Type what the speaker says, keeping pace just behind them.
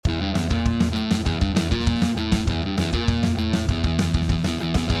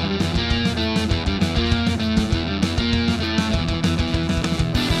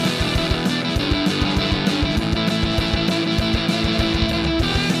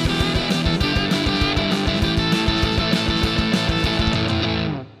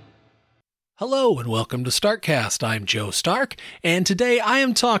Hello and welcome to Starkcast. I'm Joe Stark, and today I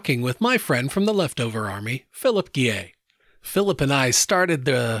am talking with my friend from the Leftover Army, Philip Guillet. Philip and I started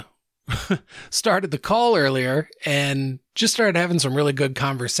the call earlier and just started having some really good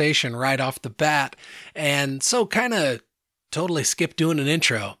conversation right off the bat, and so kind of totally skipped doing an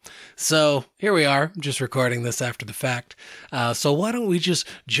intro. So here we are, just recording this after the fact. So why don't we just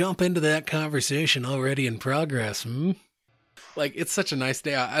jump into that conversation already in progress? Like, it's such a nice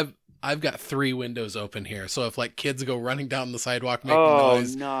day. I've got 3 windows open here, so if like kids go running down the sidewalk making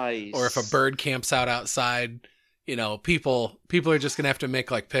noise, nice. or if a bird camps out outside, you know, people are just gonna have to make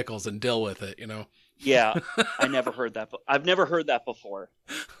like pickles and deal with it, you know. Yeah, I never heard that. I've never heard that before.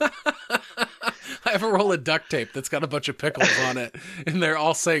 I have a roll of duct tape that's got a bunch of pickles on it, and they're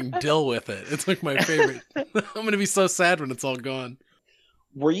all saying "deal with it." It's like my favorite. I'm gonna be so sad when it's all gone.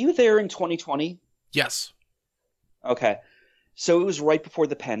 Were you there in 2020? Yes. Okay. So it was right before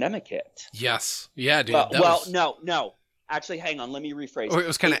the pandemic hit. Yes. Yeah, dude. No. Actually, hang on. Let me rephrase. Or it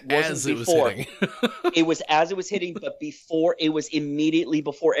was kind of as it was hitting. It was as it was hitting, but before, it was immediately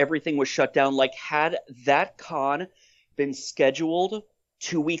before everything was shut down. Like, had that con been scheduled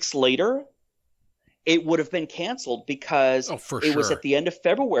 2 weeks later, it would have been canceled because it was at the end of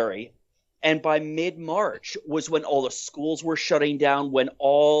February. And by mid-March was when all the schools were shutting down, when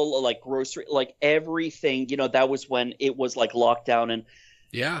all like grocery, like everything, you know, that was when it was like lockdown and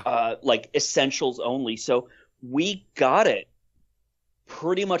like essentials only. So we got it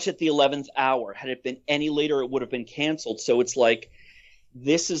pretty much at the 11th hour. Had it been any later, it would have been canceled. So it's like,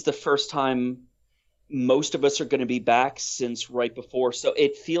 this is the first time most of us are going to be back since right before. So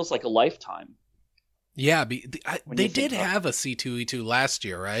it feels like a lifetime. Yeah. They did have a C2E2 last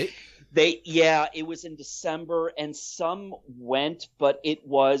year, right? It was in December, and some went, but it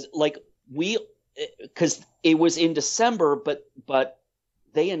was like because it was in December, but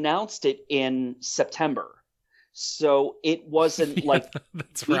they announced it in September, so it wasn't like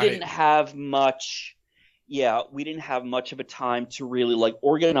we didn't have much. Yeah, we didn't have much of a time to really like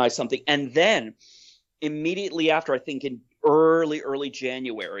organize something, and then immediately after, I think in early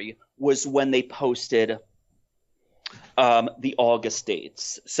January was when they posted the August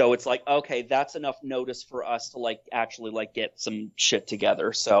dates. So it's like, okay, that's enough notice for us to like actually like get some shit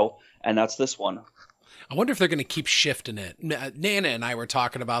together. So, and that's this one. I wonder if they're going to keep shifting it. Nana and I were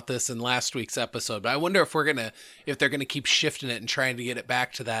talking about this in last week's episode, but I wonder if they're going to keep shifting it and trying to get it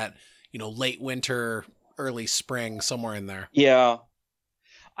back to that, you know, late winter, early spring, somewhere in there. Yeah.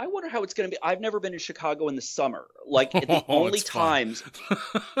 I wonder how it's going to be. I've never been to Chicago in the summer. Like the only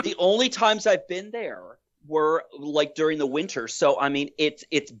times I've been there were like during the winter. So I mean, it's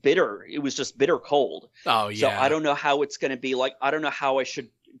bitter. It was just bitter cold. Oh yeah. So I don't know how it's going to be. Like, I don't know how I should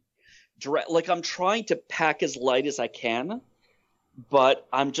like, I'm trying to pack as light as I can, but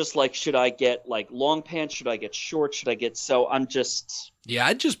I'm just like, should I get like long pants? Should I get shorts? So I'm just. Yeah,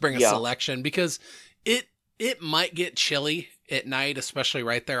 I'd just bring a selection because it might get chilly at night, especially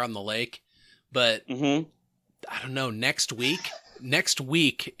right there on the lake. But I don't know, next week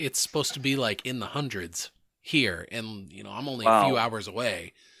it's supposed to be like in the hundreds here, and you know, I'm only a few hours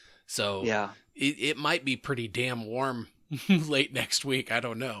away, so it might be pretty damn warm late next week. I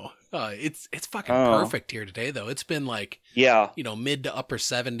don't know. It's fucking perfect here today though. It's been like you know, mid to upper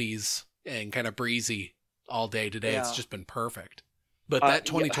 70s and kind of breezy all day today. It's just been perfect. But that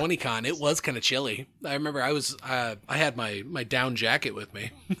 2020 con, it was kind of chilly. I remember I had my down jacket with me.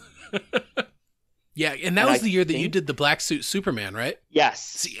 Yeah, and that was the year that you did the black suit Superman, right? Yes.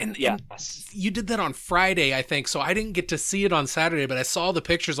 See, and you did that on Friday, I think, so I didn't get to see it on Saturday, but I saw the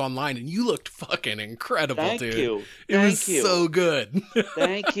pictures online, and you looked fucking incredible, dude. Thank you. It was so good.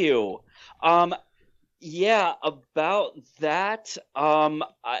 Thank you. Yeah, about that,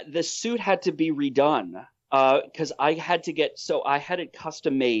 the suit had to be redone because I had it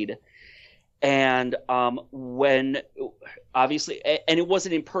custom made. And when obviously, and it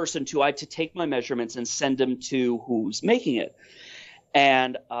wasn't in person too, I had to take my measurements and send them to who's making it.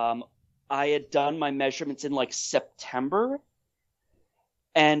 And I had done my measurements in like September.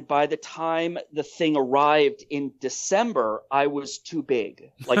 And by the time the thing arrived in December, I was too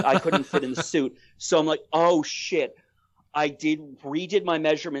big. Like, I couldn't fit in the suit. So I'm like, oh shit. I redid my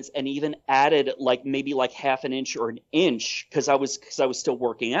measurements and even added like maybe like half an inch or an inch because I was still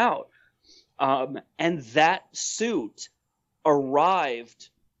working out. And that suit arrived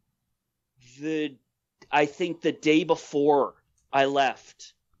I think the day before I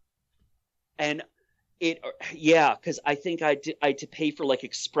left. And because I think I had to pay for like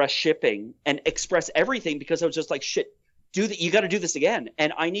express shipping and express everything because I was just like, shit, you got to do this again.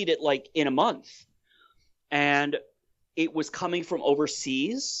 And I need it like in a month. And it was coming from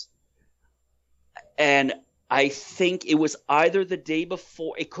overseas. And I think it was either the day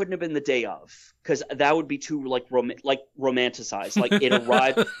before. It couldn't have been the day of, because that would be too like romanticized. Like it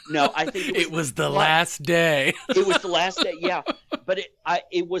arrived. No, I think it was the last day. It was the last day. Yeah, but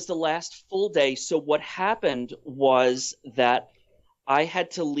it was the last full day. So what happened was that I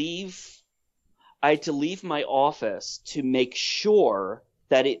had to leave. I had to leave my office to make sure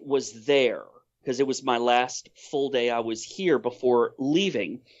that it was there, because it was my last full day I was here before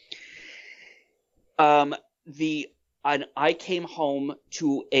leaving. And I came home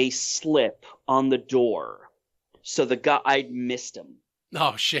to a slip on the door. So the guy, I'd missed him.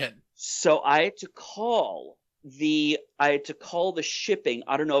 Oh shit. So I had to call the shipping.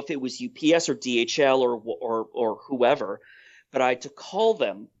 I don't know if it was UPS or DHL or whoever, but I had to call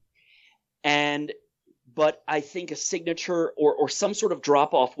them. But I think a signature or some sort of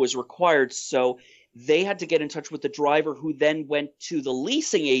drop off was required. So they had to get in touch with the driver, who then went to the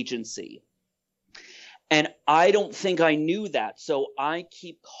leasing agency. And I don't think I knew that. So I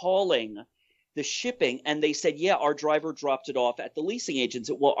keep calling the shipping, and they said, yeah, our driver dropped it off at the leasing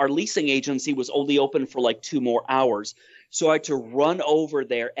agency. Well, our leasing agency was only open for like 2 more hours. So I had to run over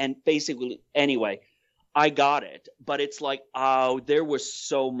there, and basically, anyway, I got it. But it's like, oh, there was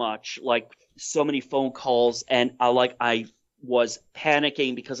so much, like so many phone calls, and I was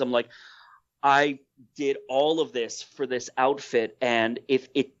panicking because I'm like, I did all of this for this outfit, and if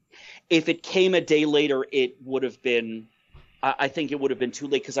it came a day later, it would have been, I think it would have been too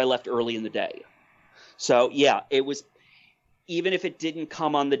late, because I left early in the day. So yeah, it was, even if it didn't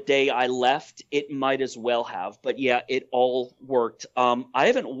come on the day I left, it might as well have. But yeah, it all worked. I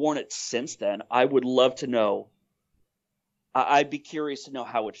haven't worn it since then. I would love to know. I'd be curious to know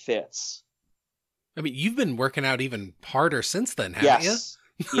how it fits. I mean, you've been working out even harder since then, haven't you?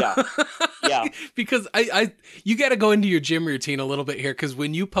 Yeah. Yeah. Because you got to go into your gym routine a little bit here, because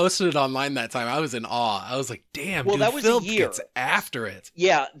when you posted it online that time, I was in awe. I was like, damn, well, dude, that was Phil a year. Gets after it.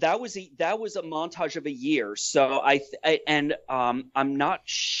 Yeah, that was a montage of a year. So I'm not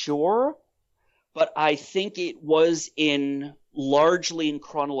sure, but I think it was largely in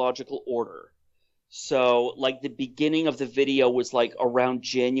chronological order. So like the beginning of the video was like around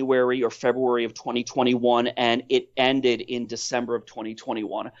January or February of 2021, and it ended in December of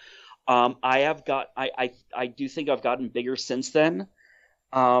 2021. I do think I've gotten bigger since then.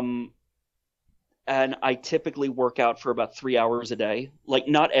 And I typically work out for about 3 hours a day, like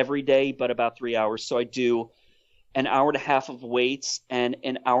not every day, but about 3 hours. So I do an hour and a half of weights and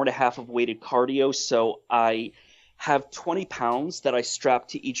an hour and a half of weighted cardio. So I have 20 pounds that I strap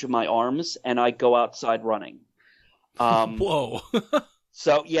to each of my arms, and I go outside running. Whoa.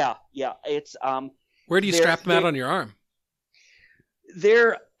 So yeah, it's where do you strap them out on your arm?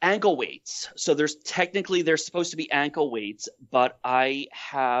 They're ankle weights. So they're supposed to be ankle weights, but I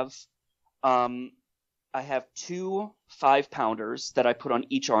have 2 5-pounders that I put on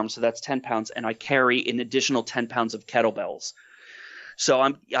each arm, so that's 10 pounds, and I carry an additional 10 pounds of kettlebells. So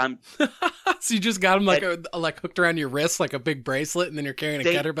I'm so you just got them like hooked around your wrist like a big bracelet, and then you're carrying a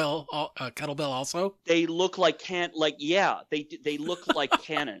kettlebell also? They look like they look like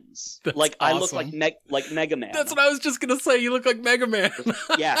cannons. Like awesome. I look like Mega Man. That's what I was just gonna say. You look like Mega Man.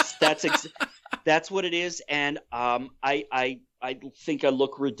 Yes, that's what it is. And I think I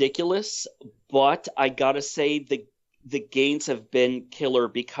look ridiculous, but I gotta say the gains have been killer,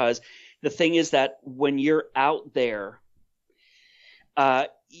 because the thing is that when you're out there,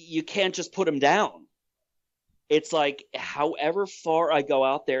 you can't just put them down. It's like however far I go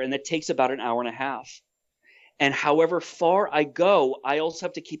out there, and that takes about an hour and a half. And however far I go, I also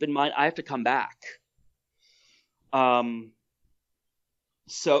have to keep in mind I have to come back.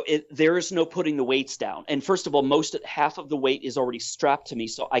 So there is no putting the weights down. And first of all, half of the weight is already strapped to me,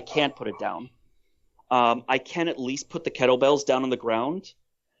 so I can't put it down. I can at least put the kettlebells down on the ground,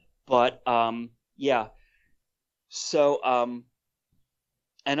 but yeah. So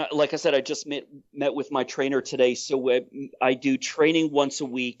and like I said, I just met with my trainer today. So I do training once a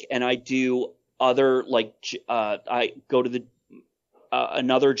week, and I do other I go to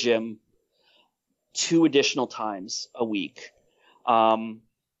another gym 2 additional times a week.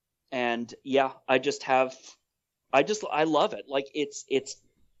 And yeah, I love it. Like it's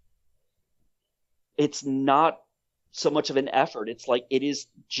not so much of an effort. It's like it is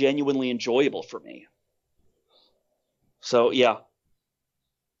genuinely enjoyable for me. So yeah.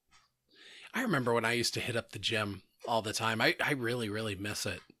 I remember when I used to hit up the gym all the time. I really, really miss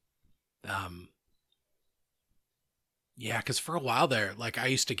it. Yeah, because for a while there, like I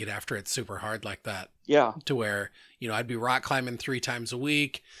used to get after it super hard like that. Yeah. To where, I'd be rock climbing 3 times a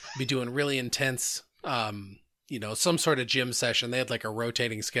week, be doing really intense, some sort of gym session. They had like a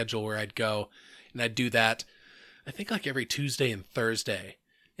rotating schedule where I'd go, and I'd do that, I think like every Tuesday and Thursday.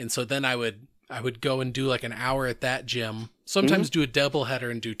 And so then I would go and do like an hour at that gym, sometimes do a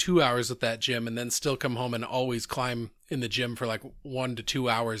doubleheader and do 2 hours at that gym, and then still come home and always climb in the gym for like 1 to 2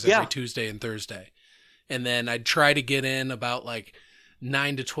 hours every Tuesday and Thursday. And then I'd try to get in about like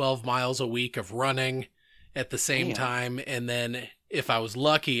 9 to 12 miles a week of running at the same time. And then if I was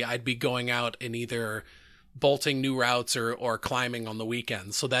lucky, I'd be going out and either bolting new routes or climbing on the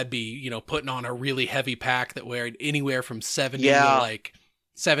weekends. So that'd be, putting on a really heavy pack that weighed anywhere from 70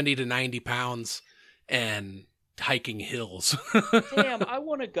 to 90 pounds and hiking hills. Damn, I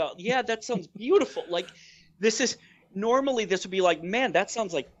want to go. Yeah, that sounds beautiful. Like normally this would be like, man, that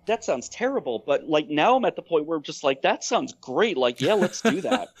sounds terrible. But like now I'm at the point where I'm just like, that sounds great. Like, yeah, let's do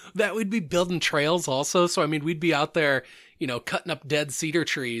that. That would be building trails also. So, I mean, we'd be out there, cutting up dead cedar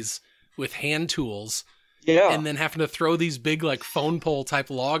trees with hand tools. Yeah. And then having to throw these big like phone pole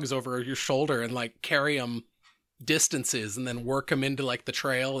type logs over your shoulder and like carry them distances and then work them into like the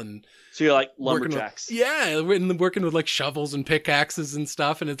trail. And so you're like lumberjacks. Working with like shovels and pickaxes and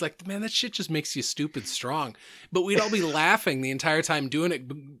stuff. And it's like, man, that shit just makes you stupid strong. But we'd all be laughing the entire time doing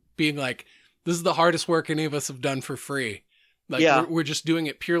it, being like, this is the hardest work any of us have done for free. Like we're just doing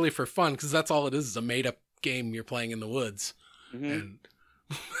it purely for fun, because that's all it is a made up game you're playing in the woods. And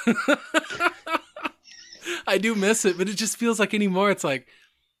I do miss it, but it just feels like anymore. It's like,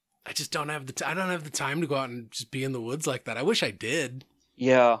 I just don't have I don't have the time to go out and just be in the woods like that. I wish I did.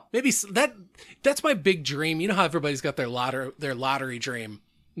 Yeah. Maybe that's my big dream. You know how everybody's got their lottery dream.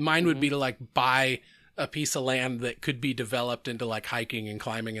 Mine would be to like buy a piece of land that could be developed into like hiking and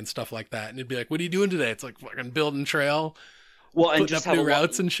climbing and stuff like that. And it'd be like, what are you doing today? It's like fucking building trail. Well, and just have new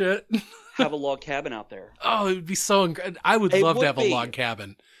routes and shit. Have a log cabin out there. Oh, it would be so I would love to have a log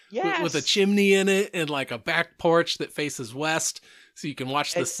cabin. Yes. With a chimney in it and like a back porch that faces west, so you can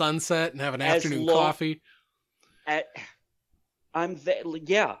watch the sunset and have an afternoon coffee. I'm there.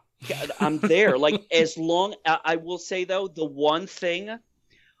 Yeah, I'm there. Like, as long, I will say though, the one thing,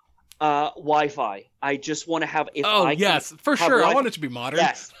 Wi-Fi. I just want to have. Yes, for sure. Wi-Fi, I want it to be modern.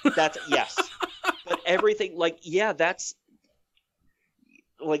 Yes, yes. But everything, that's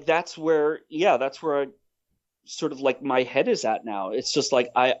where I sort of like my head is at now. It's just like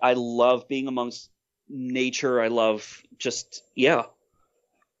I love being amongst nature. I love just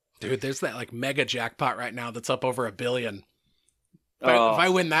Dude, there's that like mega jackpot right now that's up over $1 billion. If I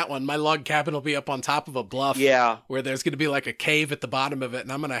win that one, my log cabin will be up on top of a bluff. Yeah, where there's going to be like a cave at the bottom of it,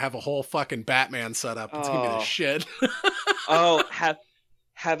 and I'm going to have a whole fucking Batman set up. It's going to be the shit.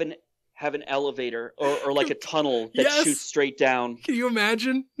 Have an elevator or like a tunnel that shoots straight down. Can you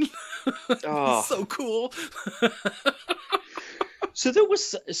imagine? So cool. So there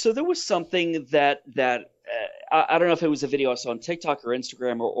was something that I don't know if it was a video I saw on TikTok or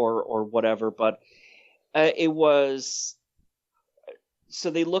Instagram or whatever, but it was. So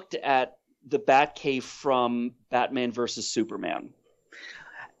they looked at the Batcave from Batman versus Superman,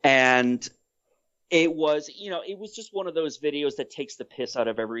 and it was just one of those videos that takes the piss out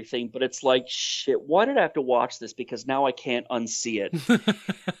of everything, but it's like, shit, why did I have to watch this? Because now I can't unsee it.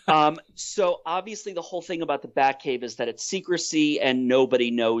 So obviously the whole thing about the Batcave is that it's secrecy and nobody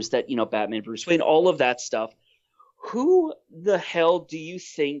knows that, Batman, Bruce Wayne, all of that stuff. Who the hell do you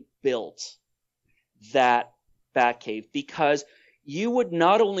think built that Batcave? Because you would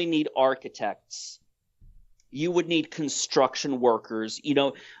not only need architects, you would need construction workers,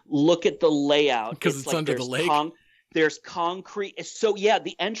 look at the layout. Because it's like under the lake. There's concrete. So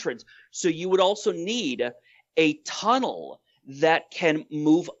the entrance. So you would also need a tunnel that can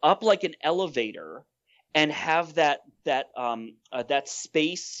move up like an elevator and have that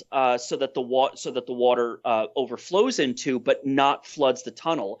space so that the water overflows into, but not floods the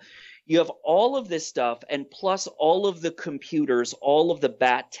tunnel. You have all of this stuff, and plus all of the computers, all of the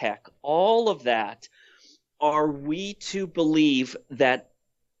bat tech, all of that. Are we to believe that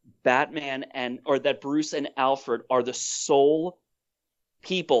Batman or that Bruce and Alfred are the sole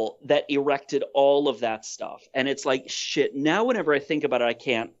people that erected all of that stuff? And it's like, shit. Now, whenever I think about it, I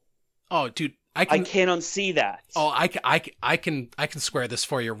can't. Oh, dude, I can't unsee that. Oh, I can square this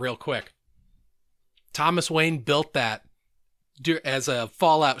for you real quick. Thomas Wayne built that as a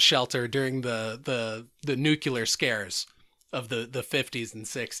fallout shelter during the nuclear scares of the 50s and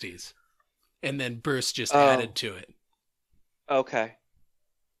 60s. And then Bruce just added to it. Okay.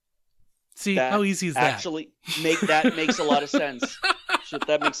 See, how easy is that? Actually, that makes a lot of sense. Shit,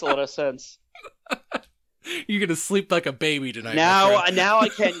 that makes a lot of sense. You're going to sleep like a baby tonight. Now I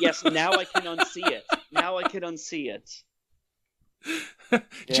can. Yes, now I can unsee it. Now I can unsee it.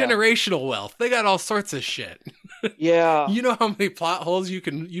 Generational wealth. They got all sorts of shit. Yeah. You know how many plot holes you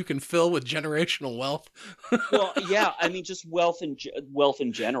can fill with generational wealth? Well, yeah. I mean, just wealth in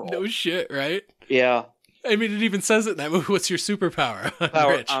general. No shit, right? Yeah. I mean, it even says it in that movie. What's your superpower?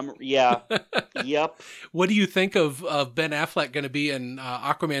 Power. Rich. Yeah. Yep. What do you think of Ben Affleck going to be in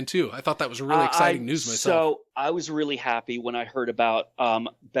Aquaman 2? I thought that was really exciting news myself. So I was really happy when I heard about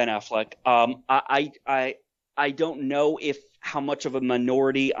Ben Affleck. I don't know how much of a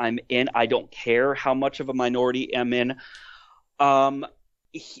minority I'm in. I don't care how much of a minority I'm in.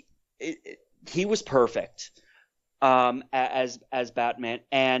 He was perfect as Batman,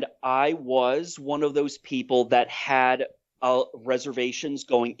 and I was one of those people that had reservations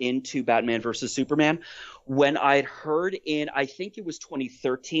going into Batman versus Superman. When I'd heard I think it was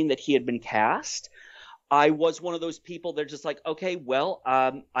 2013 that he had been cast, I was one of those people that are just like, okay, well,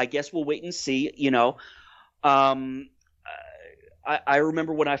 I guess we'll wait and see, you know. I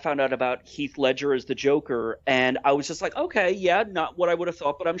remember when I found out about Heath Ledger as the Joker, and I was just like, okay, yeah, not what I would have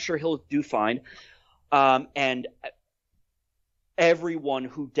thought, but I'm sure he'll do fine. And everyone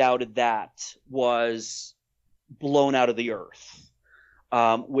who doubted that was blown out of the earth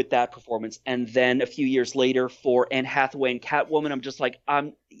with that performance. And then a few years later for Anne Hathaway and Catwoman, I'm just like,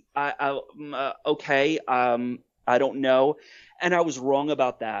 okay, I don't know. And I was wrong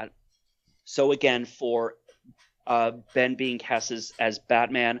about that. So again, for Ben being cast as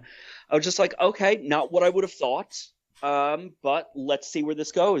Batman, I was just like, okay, not what I would have thought, but let's see where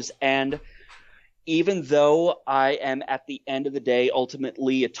this goes. And even though I am at the end of the day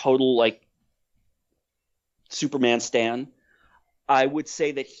ultimately a total like Superman stan, I would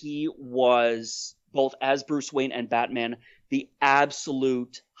say that he was, both as Bruce Wayne and Batman, the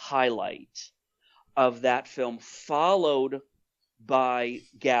absolute highlight of that film, followed by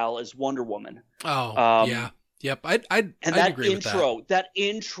Gal as Wonder Woman. Oh, yeah. Yep. I'd agree with that. That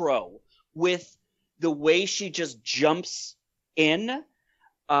intro with the way she just jumps in,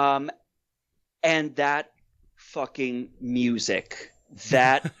 and that fucking music,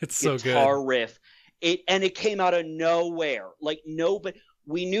 that it's so guitar good. riff, it came out of nowhere. Like nobody,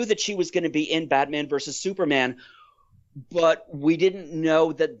 we knew that she was going to be in Batman versus Superman, but we didn't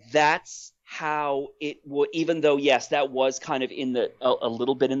know that that's how it would. Even though, yes, that was kind of in a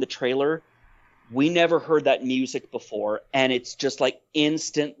little bit in the trailer. We never heard that music before, and it's just like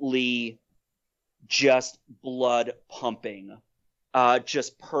instantly just blood pumping,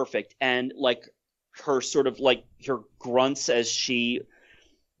 just perfect. And like her sort of like her grunts as she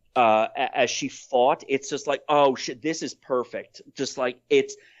fought, it's just like, oh shit, this is perfect. Just like,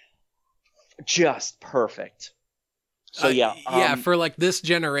 it's just perfect. So yeah. For like this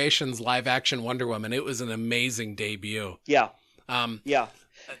generation's live action Wonder Woman, it was an amazing debut. Yeah. Yeah.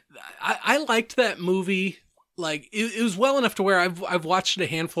 I liked that movie. Like it was well enough to where I've watched it a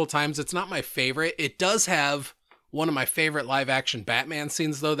handful of times. It's not my favorite. It does have one of my favorite live action Batman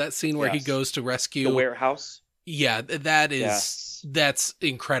scenes though. That scene where he goes to rescue the warehouse. Yeah, that's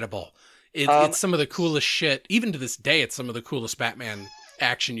incredible. It's some of the coolest shit. Even to this day, it's some of the coolest Batman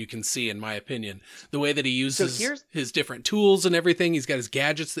action you can see, in my opinion. The way that he uses his different tools and everything. He's got his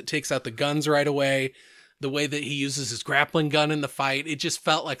gadgets that takes out the guns right away. The way that he uses his grappling gun in the fight, it just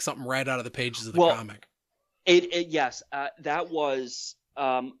felt like something right out of the pages of the comic. That was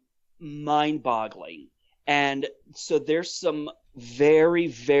mind-boggling. And so there's some very,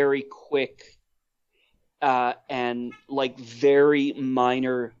 very quick and like very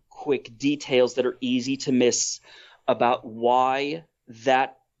minor, quick details that are easy to miss about why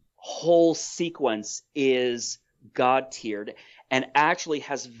that whole sequence is God-tiered and actually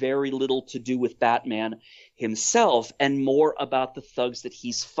has very little to do with Batman himself and more about the thugs that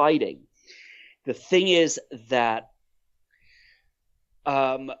he's fighting. The thing is that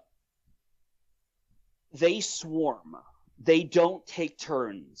they swarm. They don't take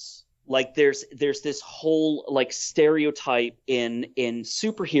turns. Like there's this whole like stereotype in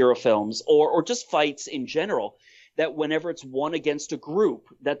superhero films or just fights in general that whenever it's one against a group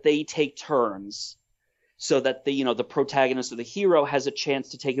that they take turns so that the protagonist or the hero has a chance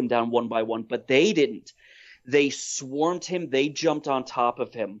to take him down one by one, but they didn't. They swarmed him. They jumped on top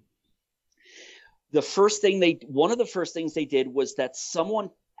of him. One of the first things they did was that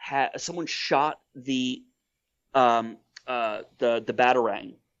someone shot the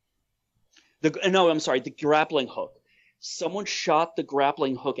Batarang. The grappling hook. Someone shot the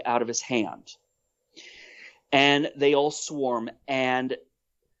grappling hook out of his hand. And they all swarm, and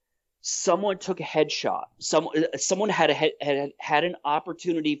someone took a headshot. Someone had an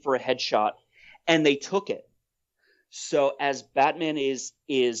opportunity for a headshot, and they took it. So as Batman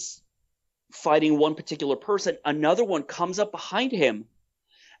is fighting one particular person, another one comes up behind him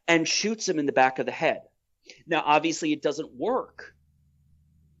and shoots him in the back of the head. Now, obviously, it doesn't work,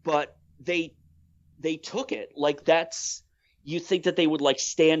 but they took it. Like, that's, you think that they would like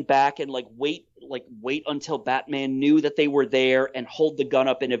stand back and wait until Batman knew that they were there and hold the gun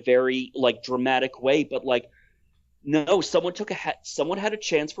up in a very like dramatic way, but like, no, someone had a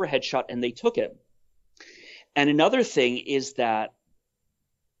chance for a headshot and they took it. And another thing is that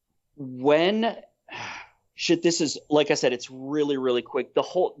this is, like I said, it's really, really quick.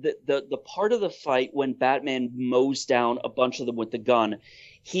 The part of the fight when Batman mows down a bunch of them with the gun,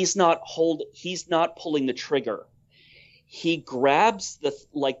 he's not pulling the trigger. He grabs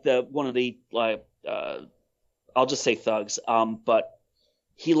one of the I'll just say thugs, but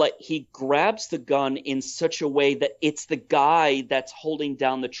he grabs the gun in such a way that it's the guy that's holding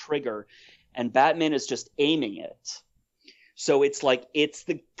down the trigger, and Batman is just aiming it. So it's like it's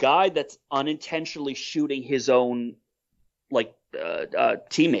the guy that's unintentionally shooting his own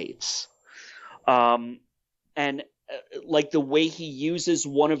teammates, and like the way he uses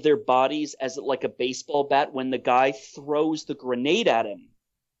one of their bodies as like a baseball bat when the guy throws the grenade at him.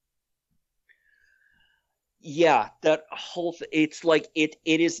 Yeah, that whole it's like it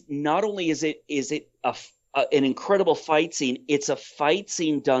is not only is it an incredible fight scene, it's a fight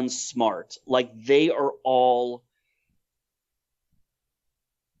scene done smart. Like they all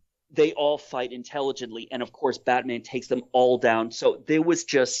fight intelligently, and of course Batman takes them all down. So there was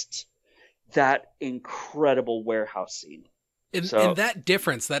just that incredible warehouse scene. And that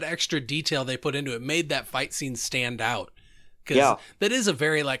difference, that extra detail they put into it made that fight scene stand out. Because that is a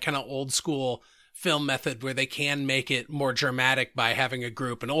very like kind of old school film method where they can make it more dramatic by having a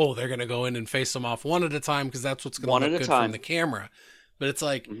group and they're going to go in and face them off one at a time because that's what's going to look good from the camera. But it's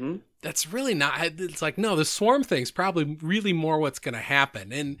like, that's really not, it's like, no, the swarm thing's probably really more what's going to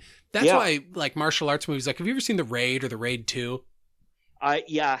happen. And that's why like martial arts movies, like have you ever seen The Raid or The Raid 2?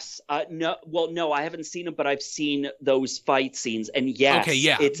 Yes. No, I haven't seen them, but I've seen those fight scenes, and yes, okay,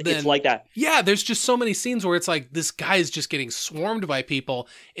 yeah, it's like that. Yeah, there's just so many scenes where it's like this guy is just getting swarmed by people,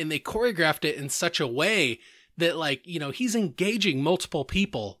 and they choreographed it in such a way that like, you know, he's engaging multiple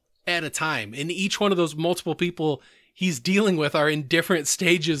people at a time, and each one of those multiple people he's dealing with are in different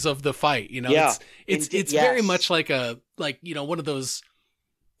stages of the fight. You know, it's very much like you know, one of those.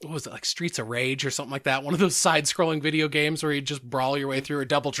 What was it, like Streets of Rage or something like that? One of those side-scrolling video games where you just brawl your way through a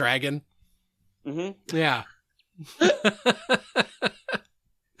Double Dragon. Mm-hmm. Yeah. Bring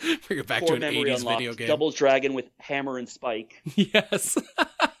it back to an 80s unlocked. Video game. Double Dragon with hammer and spike. Yes.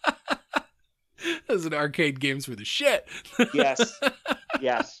 Those arcade games were the shit. Yes.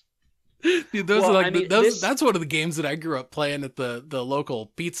 Dude, those are like that's one of the games that I grew up playing at the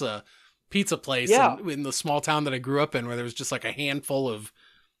local pizza place in the small town that I grew up in, where there was just like a handful of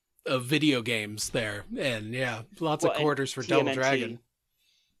video games there, and lots of quarters for TMNT, Double Dragon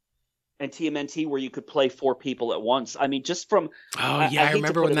and TMNT, where you could play 4 people at once. I mean, just from I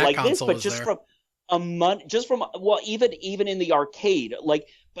remember when that console was there. From a month, even in the arcade, like.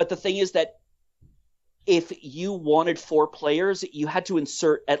 But the thing is that if you wanted 4 players, you had to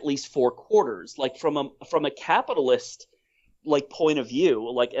insert at least 4 quarters. Like from a capitalist like point of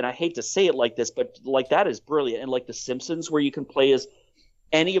view, like, and I hate to say it like this, but like that is brilliant. And like The Simpsons, where you can play as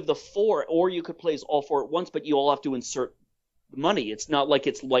any of the 4, or you could play as all 4 at once, but you all have to insert money. It's not like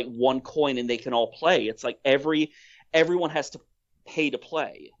it's like one coin and they can all play. It's like everyone has to pay to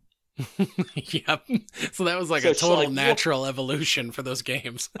play. Yep. So that was like a total natural evolution for those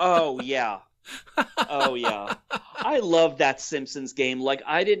games. Oh yeah. I love that Simpsons game. Like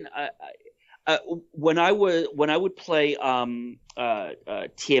I didn't. When I would play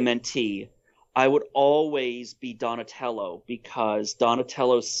TMNT. I would always be Donatello, because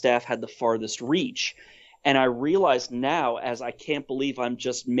Donatello's staff had the farthest reach. And I realize now, as I can't believe I'm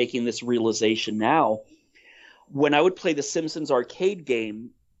just making this realization now, when I would play the Simpsons arcade game,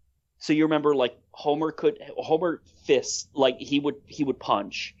 so you remember like Homer fists, like he would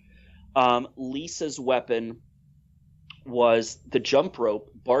punch. Lisa's weapon was the jump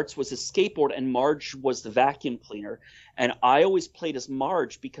rope, Bart's was his skateboard, and Marge was the vacuum cleaner. And I always played as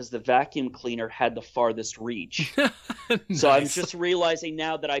Marge because the vacuum cleaner had the farthest reach. Nice. So I'm just realizing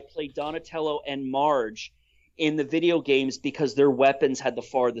now that I played Donatello and Marge in the video games because their weapons had the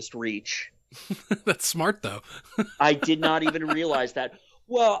farthest reach. That's smart, though. I did not even realize that.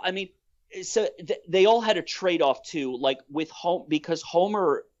 Well, I mean, so they all had a trade-off, too. Like with because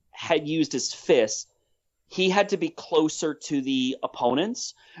Homer had used his fist, he had to be closer to the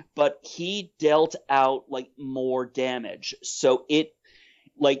opponents, but he dealt out like more damage. So it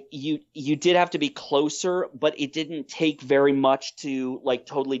like you did have to be closer, but it didn't take very much to like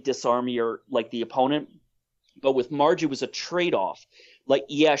totally disarm your like the opponent. But with Marge, it was a trade-off. Like,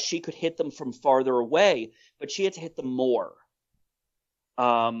 yeah, she could hit them from farther away, but she had to hit them more.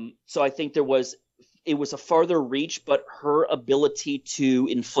 So I think it was a farther reach, but her ability to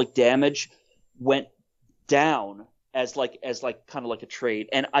inflict damage went down as kind of like a trade.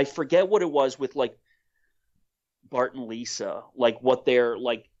 And I forget what it was with like Bart and Lisa, like what they're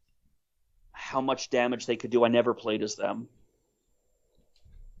like, how much damage they could do. I never played as them.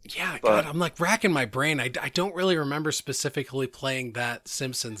 Yeah, God, I'm like racking my brain. I don't really remember specifically playing that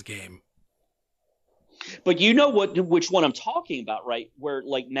Simpsons game. But you know which one I'm talking about, right? Where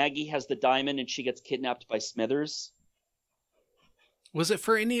like Maggie has the diamond and she gets kidnapped by Smithers. Was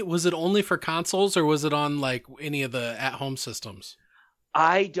it only for consoles, or was it on like any of the at-home systems?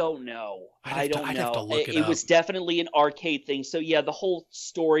 I don't know. I'd have to look it up. It was definitely an arcade thing. So yeah, the whole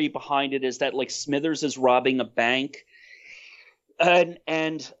story behind it is that like Smithers is robbing a bank. And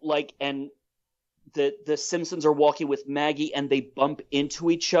the Simpsons are walking with Maggie and they bump into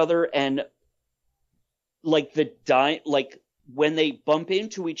each other, and like when they bump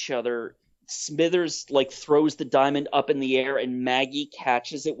into each other, Smithers like throws the diamond up in the air and Maggie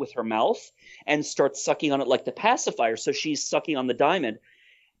catches it with her mouth and starts sucking on it like the pacifier. So she's sucking on the diamond.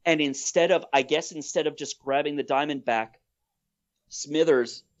 And instead of just grabbing the diamond back,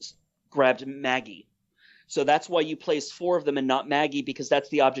 Smithers grabbed Maggie. So that's why you place 4 of them and not Maggie, because that's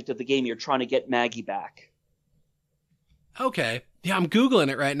the object of the game. You're trying to get Maggie back. Okay. Yeah, I'm Googling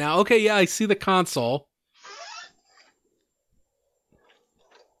it right now. Okay, yeah, I see the console.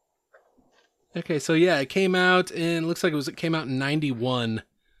 Okay, so yeah, it came out in, looks like it came out in 91.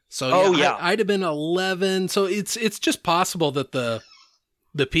 So yeah, I'd have been 11. So it's just possible that the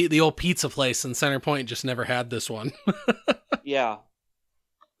old pizza place in Center Point just never had this one. Yeah.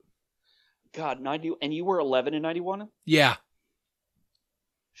 God, 90, and you were 11 in 91? Yeah.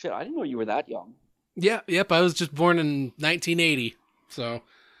 Shit, I didn't know you were that young. Yeah, yep, I was just born in 1980, so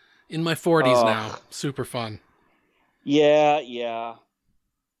in my 40s now. Super fun. Yeah.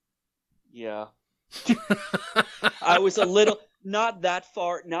 I was a little, not that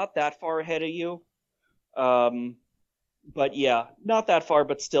far ahead of you. But yeah, not that far,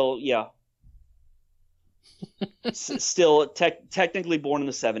 but still, yeah. Still technically born in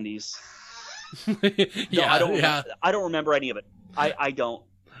the 70s. Yeah, I don't remember any of it. I don't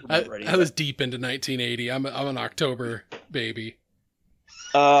remember any of it. I was deep into 1980. I'm an October baby.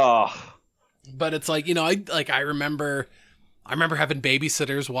 Oh. But it's like, I remember having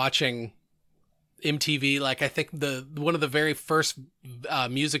babysitters watching MTV. Like, I think one of the very first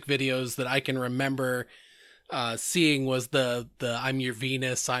music videos that I can remember seeing was the I'm your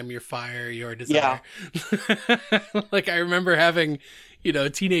Venus, I'm your fire, your desire. Yeah. Like, I remember having,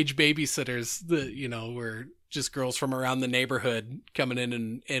 teenage babysitters that, were just girls from around the neighborhood coming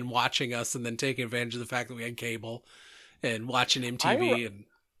in and watching us, and then taking advantage of the fact that we had cable and watching MTV.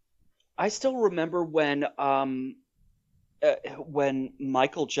 I still remember when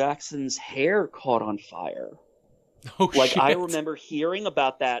Michael Jackson's hair caught on fire. Oh, like, shit. I remember hearing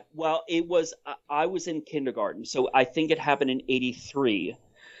about that. Well, I was in kindergarten, so I think it happened in 83.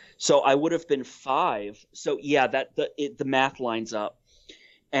 So I would have been 5. So yeah, the math lines up.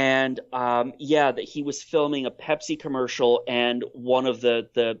 And that he was filming a Pepsi commercial, and one of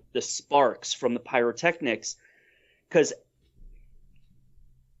the sparks from the pyrotechnics, because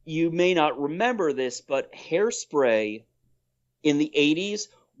you may not remember this, but hairspray in the 80s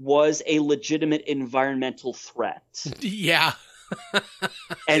was a legitimate environmental threat. Yeah.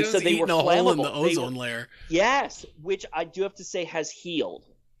 And so they were flammable. Hole in the ozone layer. Yes, which I do have to say has healed.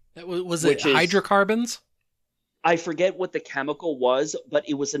 Was it hydrocarbons? I forget what the chemical was, but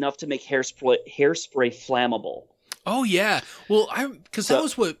it was enough to make hairspray flammable. Oh yeah. Well, that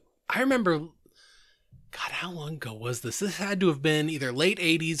was what I remember. God, how long ago was this? This had to have been either late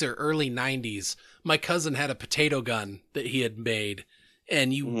 80s or early 90s. My cousin had a potato gun that he had made,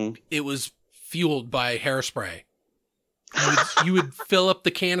 and it was fueled by hairspray. You would fill up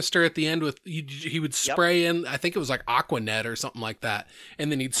the canister at the end with, he would spray in, I think it was like Aquanet or something like that.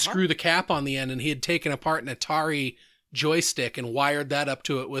 And then he'd screw the cap on the end, and he had taken apart an Atari joystick and wired that up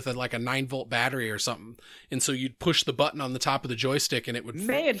to it with a 9-volt battery or something. And so you'd push the button on the top of the joystick and it would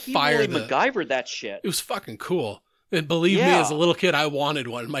fire really MacGyvered that shit. It was fucking cool. And believe me, as a little kid, I wanted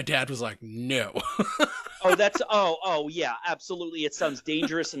one. My dad was like, no. Yeah, absolutely. It sounds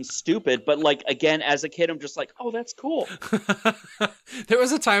dangerous and stupid, but like, again, as a kid, I'm just like, oh, that's cool. There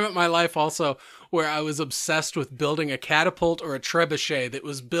was a time in my life also where I was obsessed with building a catapult or a trebuchet that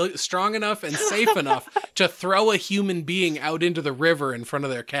was strong enough and safe enough to throw a human being out into the river in front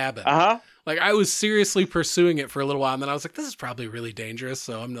of their cabin. Like, I was seriously pursuing it for a little while, and then I was like, this is probably really dangerous,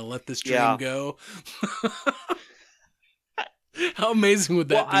 so I'm going to let this dream go. How amazing would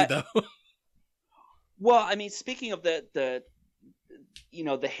that be, though? Well, I mean, speaking of the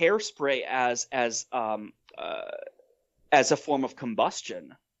hairspray as a form of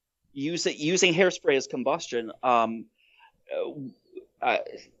combustion, using hairspray as combustion, one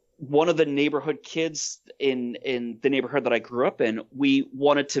of the neighborhood kids in the neighborhood that I grew up in, we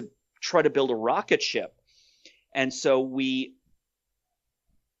wanted to try to build a rocket ship, and so we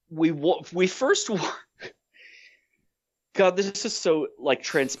first. God, this is so like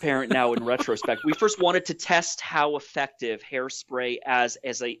transparent now in retrospect. We first wanted to test how effective hairspray as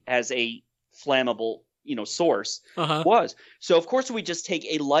a flammable source was. So of course we just take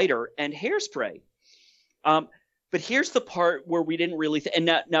a lighter and hairspray. But here's the part where we didn't really and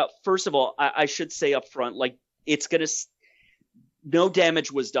now first of all, I should say up front, like, no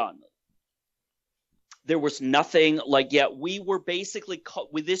damage was done. There was nothing we were basically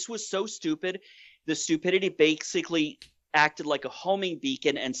this was so stupid. The stupidity basically acted like a homing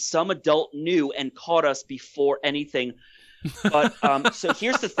beacon, and some adult knew and caught us before anything. But so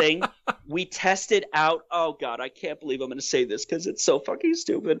here's the thing. We tested out. Oh, God, I can't believe I'm going to say this because it's so fucking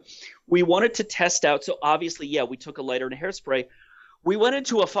stupid. We wanted to test out. So obviously, yeah, we took a lighter and a hairspray. We went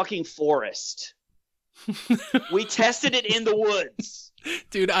into a fucking forest. We tested it in the woods.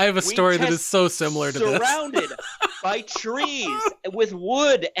 Dude, I have a story that is so similar to this. Surrounded by trees with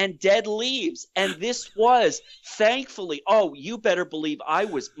wood and dead leaves. And this was, thankfully, oh, you better believe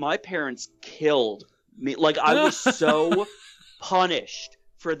my parents killed me. Like, I was so punished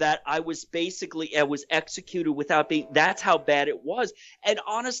for that. I was executed without being, that's how bad it was. And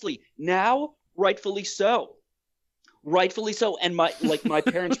honestly, now, rightfully so. And my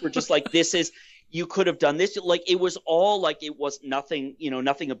parents were just like, you could have done this. Like, it was all like, it was nothing,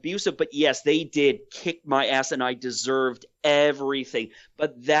 nothing abusive, but yes, they did kick my ass and I deserved everything.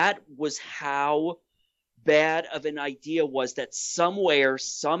 But that was how bad of an idea was that somewhere,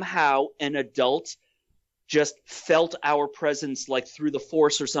 somehow an adult just felt our presence, like through the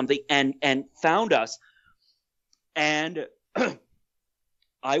force or something, and found us. And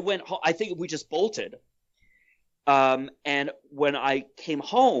I went home. I think we just bolted. And when I came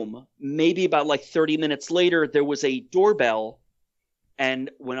home, maybe about like 30 minutes later, there was a doorbell. And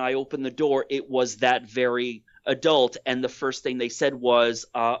when I opened the door, it was that very adult. And the first thing they said was,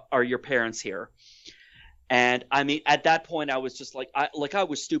 are your parents here? And I mean, at that point, I was just I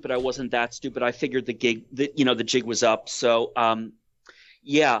was stupid. I wasn't that stupid. I figured the jig was up. So,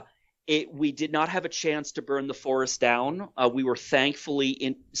 we did not have a chance to burn the forest down. We were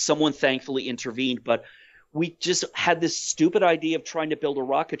someone thankfully intervened, but we just had this stupid idea of trying to build a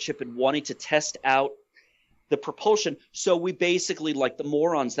rocket ship and wanting to test out the propulsion. So we basically, like the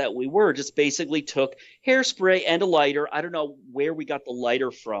morons that we were, just basically took hairspray and a lighter. I don't know where we got the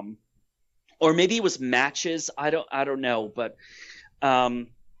lighter from, or maybe it was matches. I don't know, but and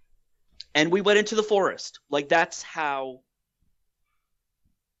we went into the forest. Like, that's how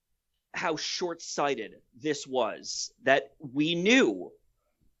short-sighted this was, that we knew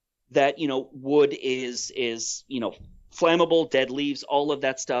that, wood is flammable, dead leaves, all of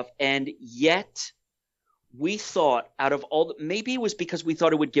that stuff. And yet we thought, out of all maybe it was because we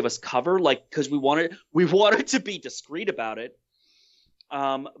thought it would give us cover, like, because we wanted to be discreet about it.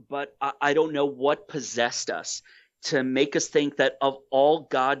 But I don't know what possessed us to make us think that of all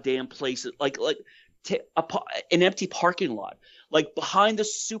goddamn places, like an empty parking lot, like behind the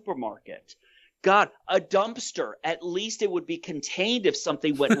supermarket, God, a dumpster, at least it would be contained if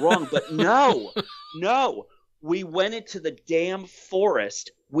something went wrong. But no, we went into the damn forest.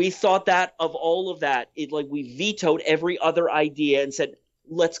 We thought that of all of that, we vetoed every other idea and said,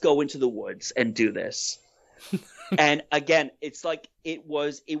 let's go into the woods and do this. And again, it's like it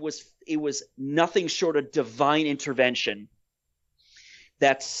was nothing short of divine intervention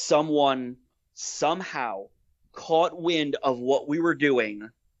that someone somehow caught wind of what we were doing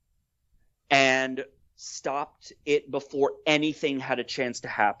and stopped it before anything had a chance to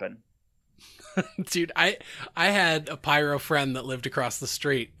happen. Dude, I had a pyro friend that lived across the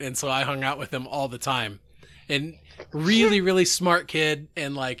street, and so I hung out with him all the time. And really, really smart kid,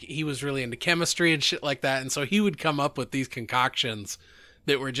 and like he was really into chemistry and shit like that, and so he would come up with these concoctions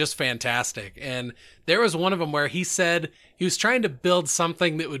that were just fantastic. And there was one of them where he said he was trying to build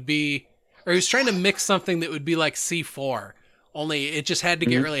something that would be, or he was trying to mix something that would be like C4, only it just had to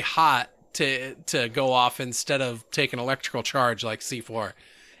get really hot to go off instead of take an electrical charge like C4.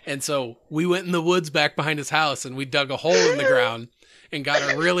 And so we went in the woods back behind his house and we dug a hole in the ground and got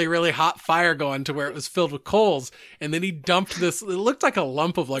a really, really hot fire going to where it was filled with coals. And then he dumped this, it looked like a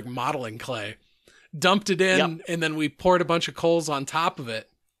lump of like modeling clay, dumped it in, and then we poured a bunch of coals on top of it.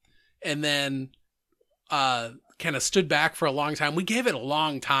 And then kind of stood back for a long time. We gave it a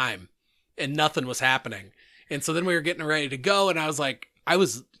long time and nothing was happening. And so then we were getting ready to go. And I was like, I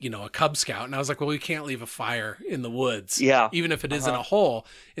was, a Cub Scout. And I was like, well, we can't leave a fire in the woods. Yeah. Even if it is in a hole.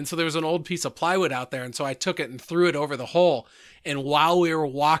 And so there was an old piece of plywood out there. And so I took it and threw it over the hole. And while we were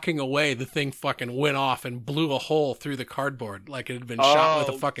walking away, the thing fucking went off and blew a hole through the cardboard like it had been shot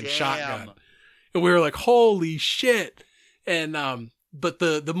with a fucking shotgun. And we were like, holy shit. And, but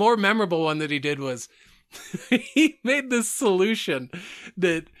the more memorable one that he did was he made this solution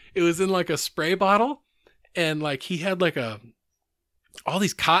that it was in like a spray bottle. And like he had like all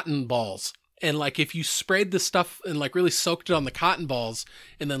these cotton balls. And like if you sprayed the stuff and like really soaked it on the cotton balls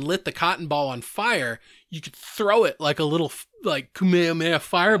and then lit the cotton ball on fire, you could throw it like a little like Kamehameha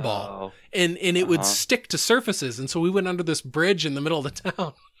fireball. And it would stick to surfaces. And so we went under this bridge in the middle of the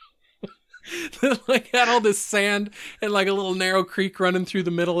town. That like had all this sand and like a little narrow creek running through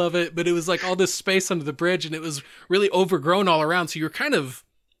the middle of it, but it was like all this space under the bridge and it was really overgrown all around. So you were kind of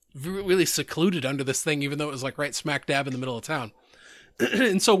really secluded under this thing, even though it was like right smack dab in the middle of town.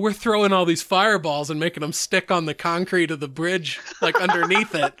 And so we're throwing all these fireballs and making them stick on the concrete of the bridge, like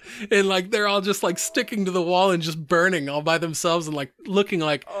underneath it. And like, they're all just like sticking to the wall and just burning all by themselves and like looking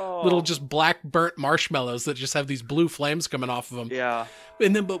like little just black burnt marshmallows that just have these blue flames coming off of them. Yeah.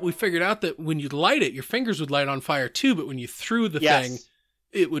 And then, but we figured out that when you light it, your fingers would light on fire too. But when you threw the thing,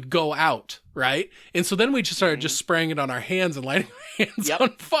 it would go out, right? And so then we just started just spraying it on our hands and lighting our hands on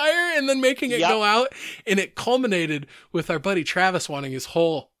fire and then making it go out. And it culminated with our buddy Travis wanting his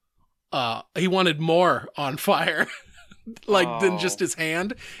whole, he wanted more on fire, than just his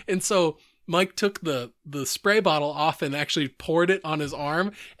hand. And so Mike took the spray bottle off and actually poured it on his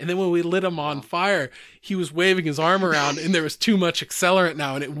arm. And then when we lit him on fire, he was waving his arm around and there was too much accelerant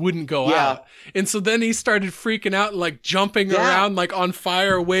now and it wouldn't go out. And so then he started freaking out and like jumping around like on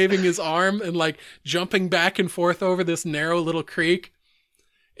fire, waving his arm and like jumping back and forth over this narrow little creek.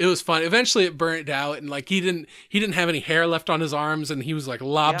 It was fun. Eventually it burnt out and like he didn't have any hair left on his arms and he was like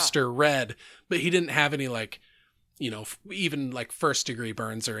lobster red, but he didn't have any like, even like first degree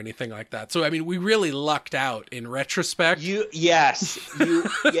burns or anything like that. So, I mean, we really lucked out in retrospect.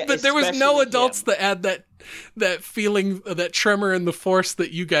 But there was no adults that had that feeling, that tremor in the force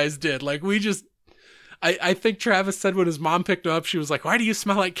that you guys did. Like we just, I think Travis said when his mom picked him up, she was like, why do you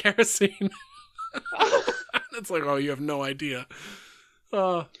smell like kerosene? It's like, oh, you have no idea.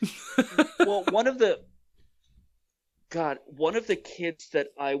 Well, one of the kids that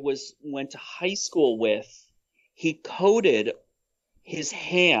I went to high school with, he coated his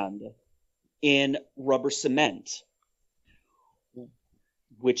hand in rubber cement,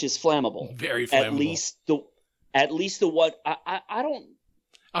 which is flammable. Very flammable. At least the one I don't.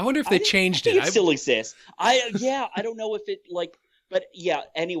 I wonder if they changed it. It still exists. I don't know if it like, but yeah.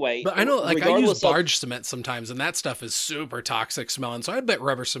 Anyway, but I know like I use barge cement sometimes, and that stuff is super toxic smelling. So I bet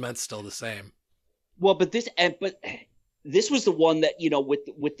rubber cement's still the same. Well, but this was the one that,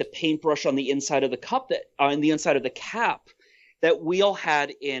 with the paintbrush on the inside of the cup that on the inside of the cap that we all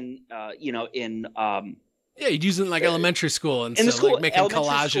had in. You'd use it in like elementary school and stuff, like making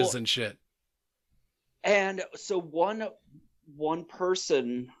collages and shit. And so one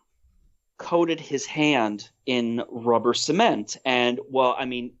person coated his hand in rubber cement, and well, I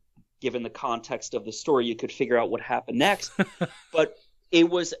mean, given the context of the story, you could figure out what happened next. But it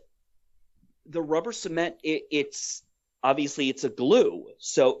was the rubber cement. It's obviously it's a glue,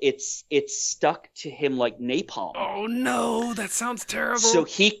 so it's stuck to him like napalm. Oh no, that sounds terrible. So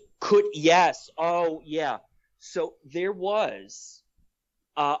he could, yes. Oh yeah. So there was,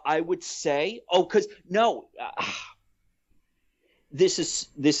 I would say, this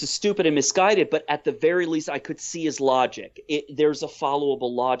is stupid and misguided, but at the very least, I could see his logic. There's a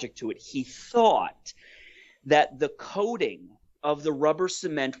followable logic to it. He thought that the coating of the rubber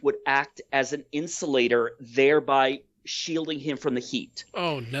cement would act as an insulator, thereby shielding him from the heat.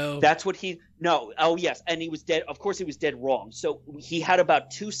 Oh no. That's what oh yes. And he was dead. Of course he was dead wrong. So he had about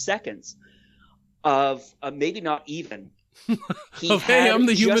 2 seconds of maybe not even. Hey, I'm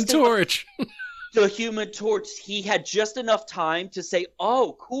the Human Torch. The Human Torch. He had just enough time to say,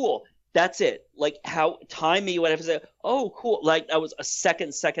 oh, cool. That's it. Like how time me would have to say, oh, cool. Like that was a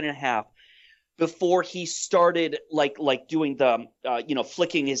second and a half before he started like doing the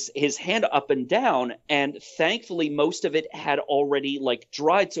flicking his hand up and down, and thankfully most of it had already like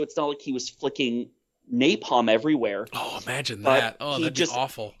dried, so it's not like he was flicking napalm everywhere. Oh, imagine that. Oh, that'd be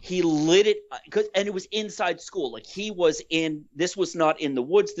awful. He lit it, and it was inside school. Like, this was not in the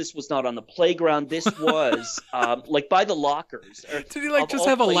woods. This was not on the playground. This was like by the lockers. Did he like just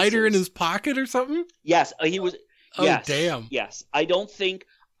have a lighter in his pocket or something? Yes, he was. Oh, yes, damn. Yes. I don't think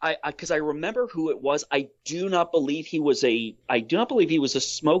because I remember who it was. I do not believe he was a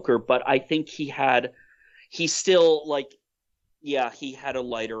smoker, but I think he had a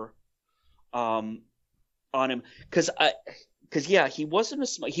lighter on him because he wasn't a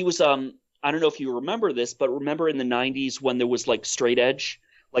smoker. He was I don't know if you remember this, but remember in the 90s when there was like straight edge,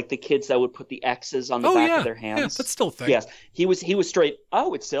 like the kids that would put the X's on the back of their hands. Yeah, that's still a thing. Yes, he was straight.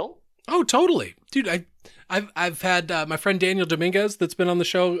 Oh, it's still. Oh, totally, dude. I've had my friend Daniel Dominguez that's been on the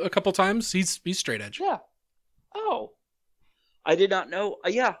show a couple times. He's straight edge. Yeah. Oh, I did not know.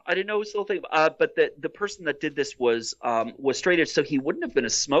 Yeah, I didn't know it was still a thing. But the person that did this was straight edge, so he wouldn't have been a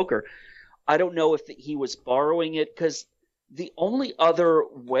smoker. I don't know if he was borrowing it, because the only other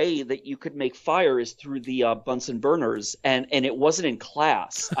way that you could make fire is through the Bunsen burners, and it wasn't in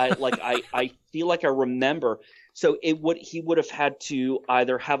class. I feel like I remember. So he would have had to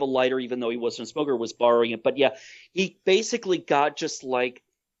either have a lighter, even though he wasn't a smoker, was borrowing it. But yeah, he basically got just like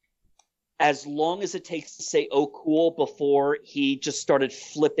as long as it takes to say "oh cool" before he just started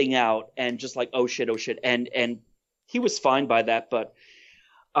flipping out and just like oh shit, and he was fine by that. But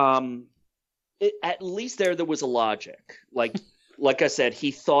at least there was a logic. Like I said,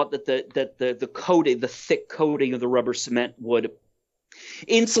 he thought that the coating, the thick coating of the rubber cement would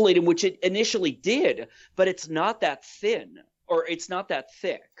insulate him, which it initially did, but it's not that thin or it's not that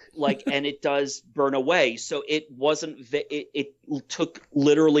thick, and it does burn away. So it wasn't. It took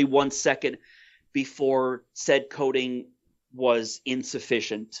literally 1 second before said coating was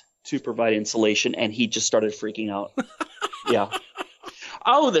insufficient to provide insulation, and he just started freaking out. Yeah.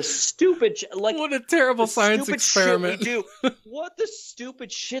 Oh, the stupid what a terrible science experiment. Shit we do. What the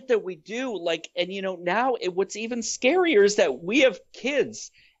stupid shit that we do. And now what's even scarier is that we have kids,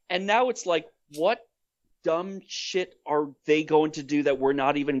 and now it's like, what dumb shit are they going to do that we're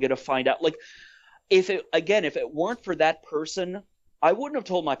not even going to find out? If it weren't for that person, I wouldn't have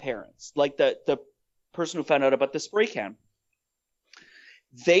told my parents. Like the person who found out about the spray can.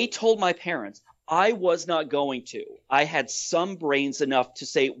 They told my parents. I was not going to. I had some brains enough to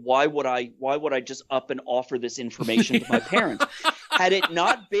say, why would I just up and offer this information to my parents? Had it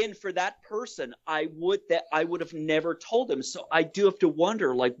not been for that person, I would have never told them. So I do have to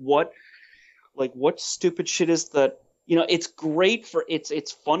wonder, what stupid shit is that? It's great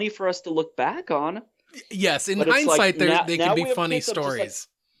it's funny for us to look back on. Yes, in hindsight, they can be funny stories.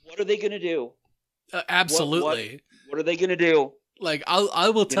 What are they going to do? Absolutely. What are they going to do?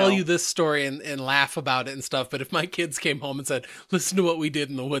 I will tell you this story and laugh about it and stuff, but if my kids came home and said, listen to what we did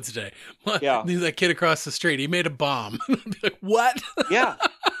in the woods today. That kid across the street, he made a bomb. I'd be like, what? Yeah.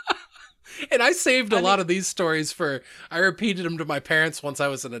 And I saved a lot of these stories I repeated them to my parents once I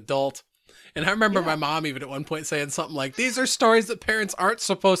was an adult. And I remember my mom even at one point saying something like, these are stories that parents aren't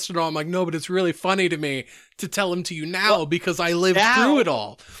supposed to know. I'm like, no, but it's really funny to me to tell them to you now because I lived through it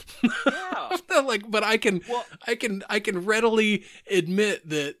all. Yeah. But I can readily admit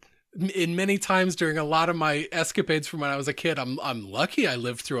that in many times during a lot of my escapades from when I was a kid, I'm lucky I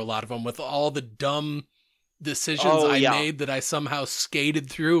lived through a lot of them with all the dumb decisions I made that I somehow skated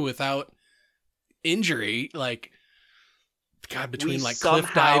through without injury. God, between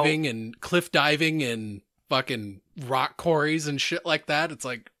cliff diving and fucking rock quarries and shit like that, it's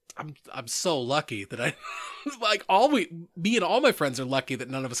like I'm so lucky that I me and all my friends are lucky that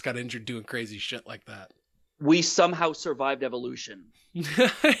none of us got injured doing crazy shit like that. We somehow survived evolution. Yeah.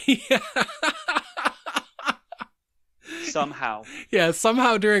 Somehow. Yeah,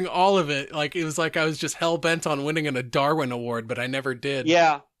 somehow during all of it, it was like I was just hell bent on winning a Darwin Award, but I never did.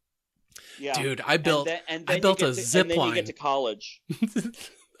 Yeah. Yeah. Dude, I built a zip line. And then you get to college.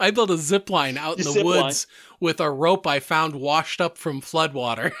 I built a zip line out in the woods with a rope I found washed up from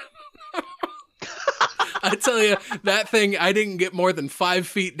floodwater. I tell you, that thing, I didn't get more than 5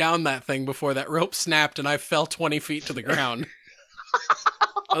 feet down that thing before that rope snapped and I fell 20 feet to the ground.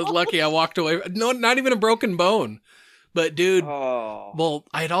 I was lucky I walked away. No, not even a broken bone. But dude, well,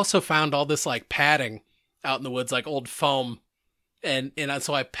 I had also found all this padding out in the woods, old foam. And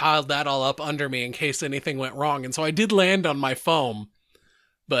so I piled that all up under me in case anything went wrong. And so I did land on my foam,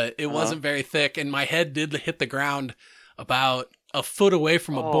 but it wasn't very thick. And my head did hit the ground about a foot away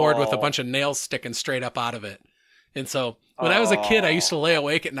from a board with a bunch of nails sticking straight up out of it. And so when I was a kid, I used to lay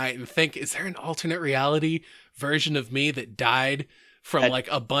awake at night and think, is there an alternate reality version of me that died from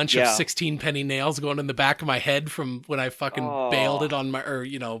a bunch of 16 penny nails going in the back of my head from when I fucking bailed it on my,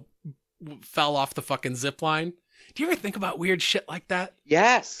 fell off the fucking zip line. Do you ever think about weird shit like that?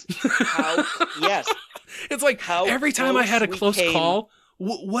 Yes. Yes. It's like every time I had a close call,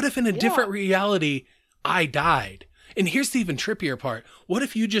 what if in a different reality I died? And here's the even trippier part. What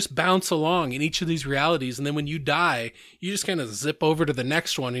if you just bounce along in each of these realities, and then when you die, you just kind of zip over to the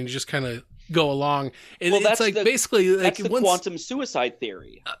next one and you just kind of go along? And it's like basically like that's the quantum suicide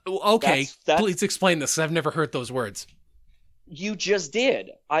theory. Okay, please explain this. I've never heard those words. You just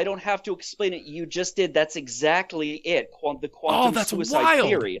did. I don't have to explain it. You just did. That's exactly it. The quantum suicide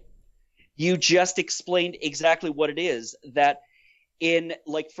theory. You just explained exactly what it is. That in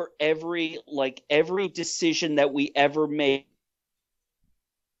like for every decision that we ever made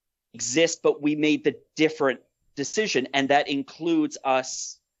exist, but we made the different decision, and that includes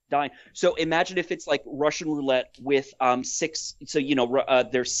us dying. So imagine if it's like Russian roulette with six. So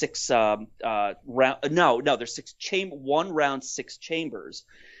there's six round. No, there's one round, 6 chambers.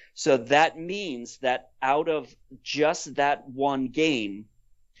 So that means that out of just that one game,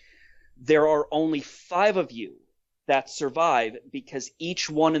 there are only 5 of you that survive, because each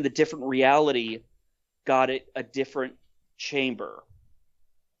one in the different reality got it a different chamber,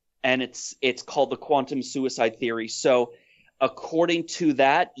 and it's called the quantum suicide theory. So according to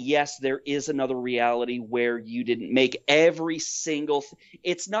that, yes, there is another reality where you didn't make every single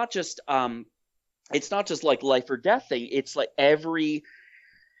it's not just like life or death thing. It's like every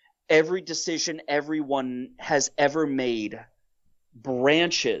decision everyone has ever made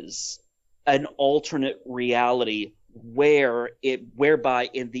branches an alternate reality whereby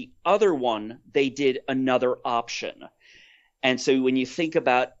in the other one they did another option. And so when you think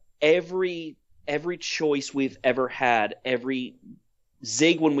about every choice we've ever had, every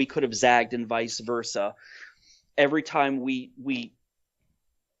zig when we could have zagged and vice versa, every time we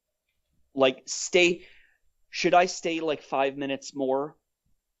like should I stay like 5 minutes more,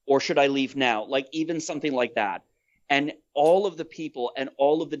 or should I leave now? Like even something like that. And all of the people and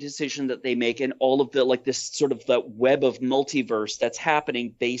all of the decisions that they make, and all of the like this sort of the web of multiverse that's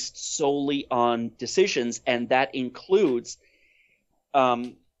happening based solely on decisions, and that includes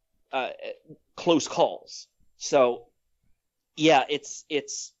close calls. So yeah, it's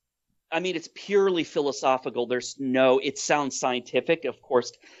purely philosophical. It sounds scientific, of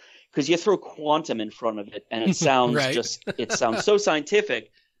course, because you throw quantum in front of it and it sounds right. It sounds so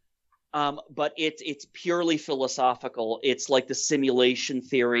scientific. But it's purely philosophical. It's like the simulation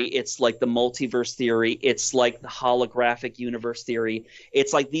theory. It's like the multiverse theory. It's like the holographic universe theory.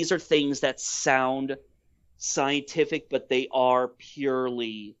 It's like these are things that sound scientific, but they are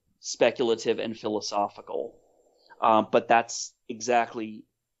purely speculative and philosophical. But that's exactly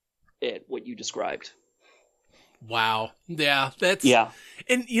what you described. Wow. Yeah.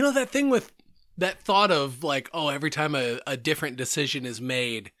 And that thing with that thought of like, oh, every time a different decision is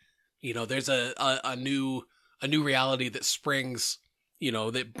made, there's a new reality that springs,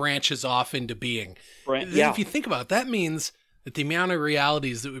 that branches off into being. If you think about it, that means that the amount of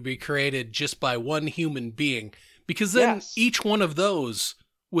realities that would be created just by one human being, because then each one of those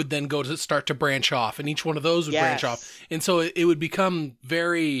would then go to start to branch off, and each one of those would branch off. And so it would become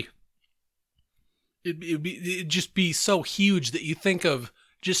it'd just be so huge that you think of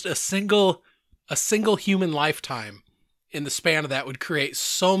just a single human lifetime in the span of that would create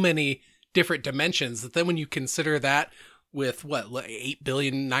so many different dimensions that then when you consider that with 8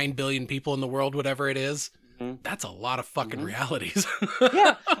 billion, 9 billion people in the world, whatever it is, that's a lot of fucking realities.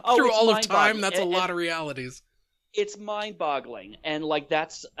 Yeah. Through all of time, that's a lot of realities. It's mind-boggling. And like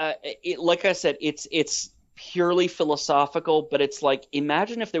that's like I said, it's purely philosophical, but it's like,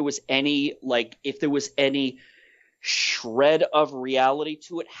 imagine if there was any shred of reality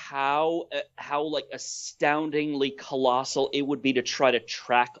to it, how like astoundingly colossal it would be to try to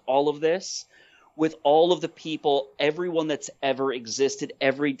track all of this with all of the people, everyone that's ever existed,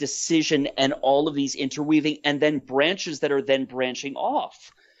 every decision, and all of these interweaving, and then branches that are then branching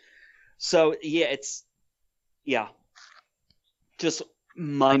off. So it's just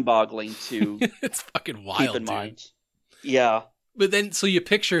mind-boggling to it's fucking wild, keep in mind. Yeah. But then, so you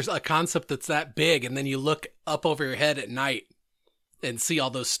picture a concept that's that big, and then you look up over your head at night and see all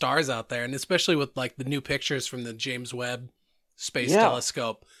those stars out there. And especially with like the new pictures from the James Webb Space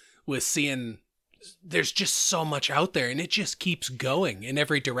Telescope, with seeing there's just so much out there, and it just keeps going in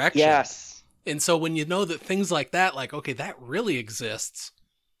every direction. Yes. And so when you know that things like that, like, okay, that really exists,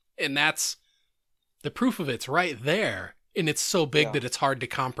 and that's the proof of it's right there, and it's so big that it's hard to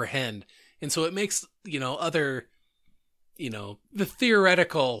comprehend. And so it makes, other, the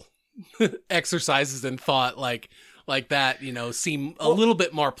theoretical exercises in thought like that, seem a little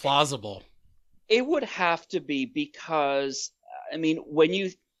bit more plausible. It would have to be, because, I mean, when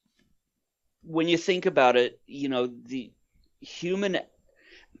you when you think about it, the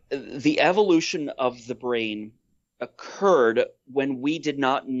evolution of the brain occurred when we did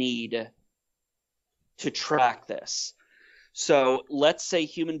not need to track this. So let's say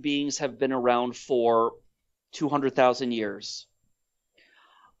human beings have been around for 200,000 years.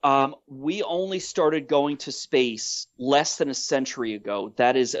 We only started going to space less than a century ago.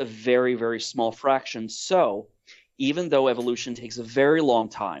 That is a very, very small fraction. So even though evolution takes a very long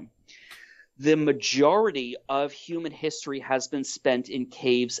time, the majority of human history has been spent in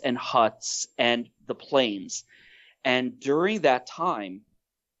caves and huts and the plains. And during that time,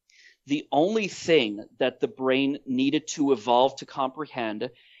 the only thing that the brain needed to evolve to comprehend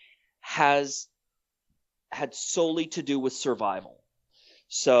has had solely to do with survival.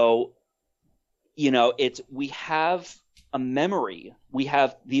 So, we have a memory, we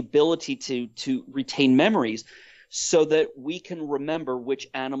have the ability to retain memories so that we can remember which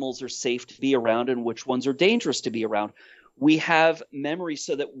animals are safe to be around and which ones are dangerous to be around. We have memory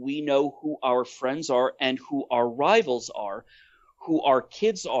so that we know who our friends are and who our rivals are, who our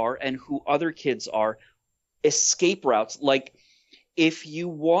kids are and who other kids are, escape routes. Like, if you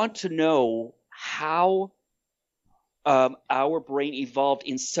want to know how our brain evolved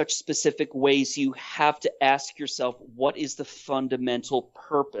in such specific ways, you have to ask yourself, what is the fundamental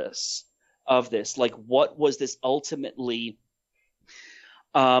purpose of this? Like, what was this ultimately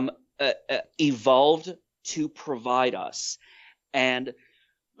evolved to provide us? And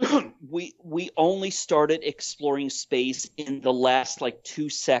we only started exploring space in the last 2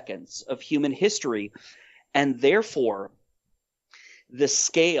 seconds of human history, and therefore the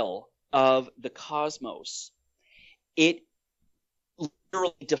scale of the cosmos, it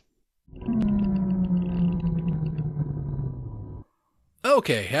literally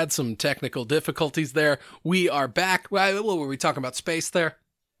Okay, had some technical difficulties there. We are back. What were we talking about? Space there?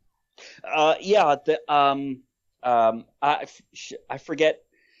 Yeah. I forget.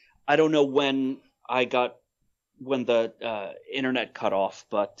 I don't know when the internet cut off,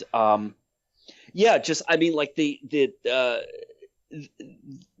 but yeah. Just the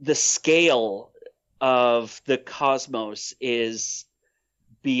scale of the cosmos is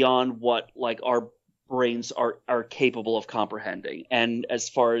beyond what our brains are capable of comprehending. And as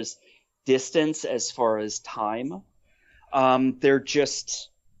far as distance, as far as time, they're just,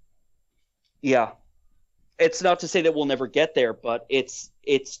 yeah. It's not to say that we'll never get there, but it's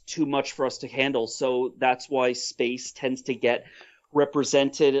too much for us to handle. So that's why space tends to get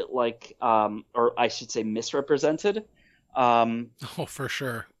represented or I should say misrepresented. Oh, for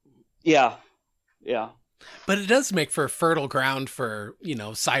sure. Yeah. Yeah. But it does make for fertile ground for,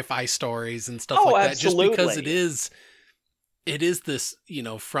 sci-fi stories and stuff like that. Absolutely. Just because it is this,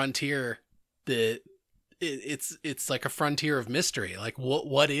 frontier that it's like a frontier of mystery. Like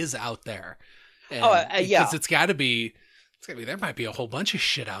what is out there? And yeah. Because it's gotta be, there might be a whole bunch of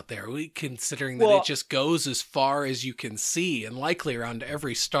shit out there. Considering that it just goes as far as you can see, and likely around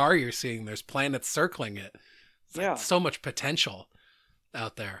every star you're seeing, there's planets circling it. It's so much potential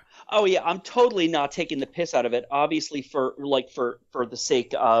out there. Oh yeah, I'm totally not taking the piss out of it. Obviously, for the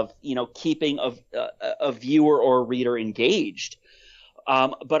sake of keeping a viewer or a reader engaged.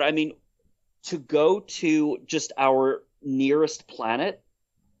 But I mean, to go to just our nearest planet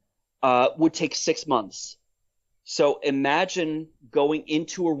would take 6 months. So imagine going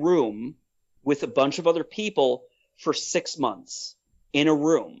into a room with a bunch of other people for 6 months in a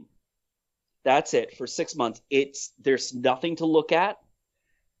room. That's it for 6 months. There's nothing to look at.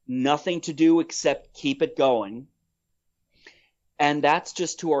 Nothing to do except keep it going. And that's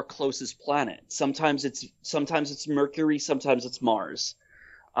just to our closest planet. Sometimes it's Mercury, sometimes it's Mars.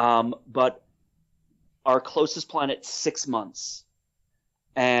 But our closest planet, 6 months.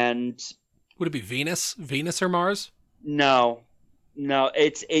 And would it be Venus? Venus or Mars? No.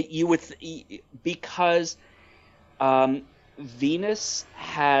 Because Venus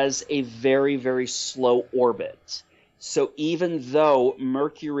has a very, very slow orbit. So even though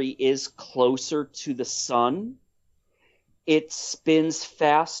Mercury is closer to the sun, it spins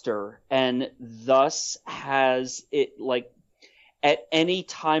faster and thus has it at any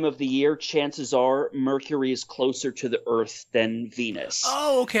time of the year, chances are Mercury is closer to the Earth than Venus.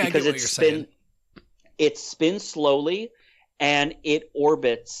 Oh, okay. Because I get what you're saying. It spins slowly and it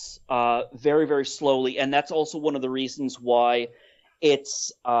orbits very, very slowly. And that's also one of the reasons why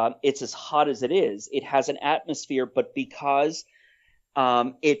it's as hot as it is. It has an atmosphere, but because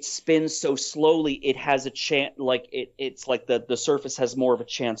it spins so slowly, it has a chance. It's like the surface has more of a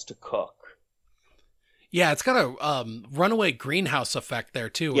chance to cook. Yeah, it's got a runaway greenhouse effect there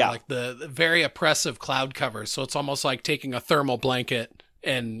too. Yeah, like the very oppressive cloud cover. So it's almost like taking a thermal blanket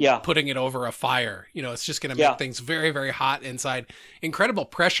and Yeah. putting it over a fire. You know, it's just going to Yeah. make things very, very hot inside. Incredible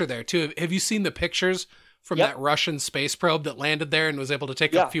pressure there too. Have you seen the pictures from Yep. that Russian space probe that landed there and was able to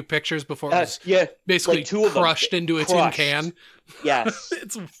take Yeah. a few pictures before it was Yeah. basically Like 2 of them. crushed into a tin Crushed. can? Yes.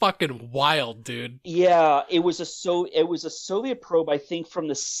 It's fucking wild, dude. Yeah, it was a Soviet probe, I think, from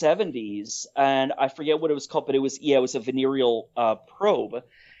the 70s, and I forget what it was called, but it was a venereal probe,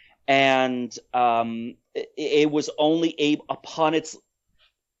 and it was only able, upon its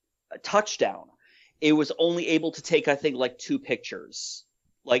touchdown, it was only able to take, I think, like 2 pictures.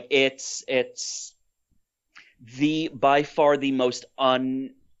 Like it's by far the most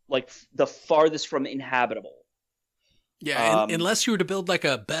the farthest from inhabitable. Yeah, unless you were to build like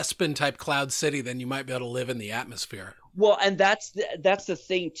a Bespin type cloud city, then you might be able to live in the atmosphere. Well, and that's the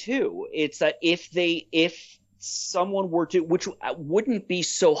thing too. It's that if someone were to, which wouldn't be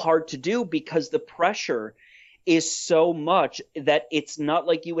so hard to do because the pressure is so much that it's not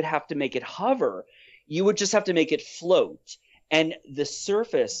like you would have to make it hover. You would just have to make it float. And the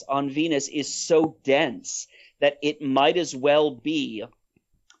surface on Venus is so dense that it might as well be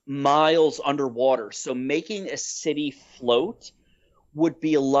miles underwater. So making a city float would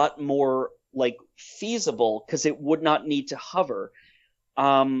be a lot more like feasible because it would not need to hover.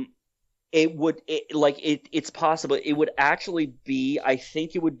 It's possible. It would actually be, I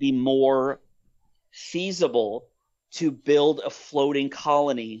think it would be more feasible to build a floating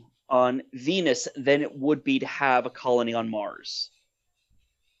colony on Venus than it would be to have a colony on Mars.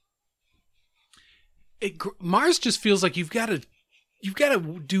 Mars just feels like you've got to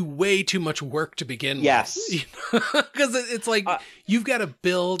do way too much work to begin Yes. with. Because it's like you've got to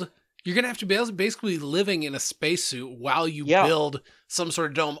build. You're going to have to be basically living in a spacesuit while you build some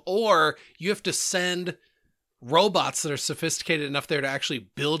sort of dome, or you have to send robots that are sophisticated enough there to actually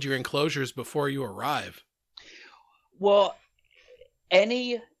build your enclosures before you arrive. Well,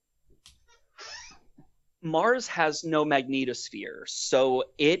 Mars has no magnetosphere, so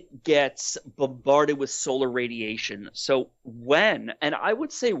it gets bombarded with solar radiation. So when, and I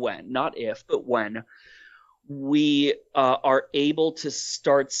would say when, not if, but when we are able to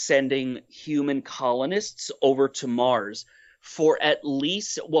start sending human colonists over to Mars for at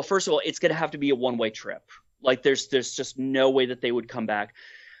least, well, first of all, it's going to have to be a one-way trip. Like there's just no way that they would come back.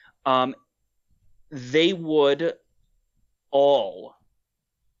 They would all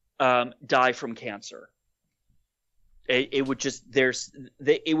die from cancer. It would just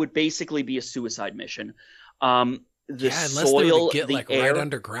it would basically be a suicide mission. Unless soil, they would get the like air, right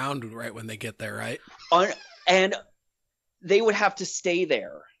underground right when they get there, right? And they would have to stay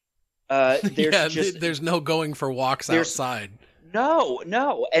there. There's no going for walks outside.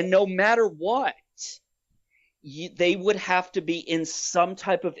 No, and no matter what, they would have to be in some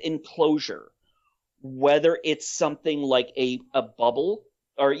type of enclosure, whether it's something like a bubble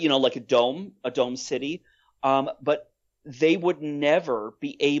or like a dome city, but they would never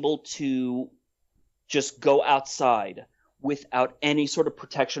be able to just go outside without any sort of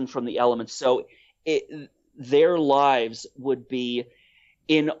protection from the elements. So their lives would be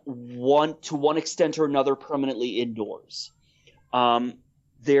to one extent or another permanently indoors.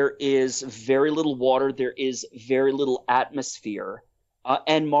 There is very little water. There is very little atmosphere.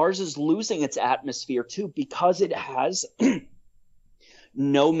 And Mars is losing its atmosphere too because it has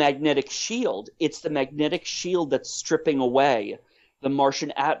no magnetic shield. It's the magnetic shield that's stripping away the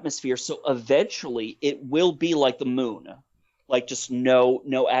Martian atmosphere. So eventually it will be like the moon, like just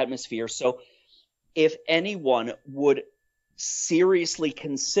no atmosphere. So if anyone would seriously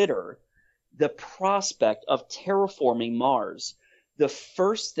consider the prospect of terraforming Mars, the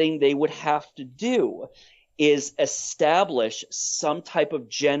first thing they would have to do is establish some type of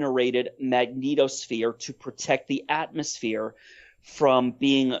generated magnetosphere to protect the atmosphere from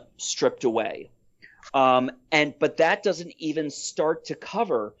being stripped away. But that doesn't even start to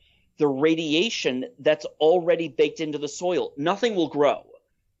cover the radiation that's already baked into the soil. Nothing will grow.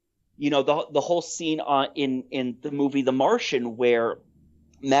 The whole scene in the movie The Martian where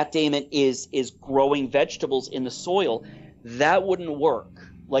Matt Damon is growing vegetables in the soil, that wouldn't work.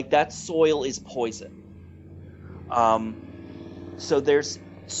 Like that soil is poison. So there's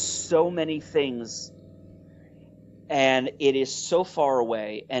so many things, and it is so far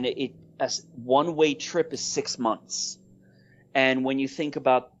away, and a one-way trip is 6 months. And when you think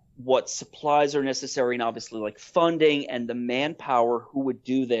about what supplies are necessary, and obviously like funding and the manpower who would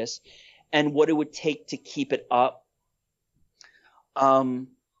do this, and what it would take to keep it up,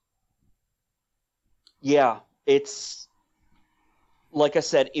 it's like I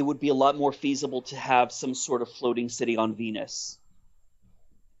said, it would be a lot more feasible to have some sort of floating city on Venus.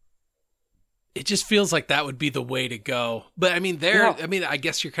 It just feels like that would be the way to go. But I mean, I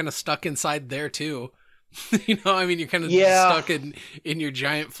guess you're kind of stuck inside there too. You know, I mean, you're kind of stuck in your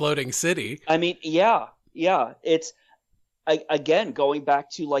giant floating city. I mean, yeah. It's again going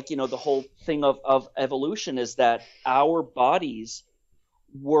back to like, you know, the whole thing of evolution is that our bodies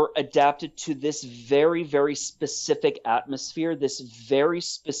were adapted to this very, very specific atmosphere, this very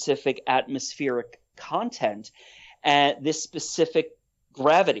specific atmospheric content, and this specific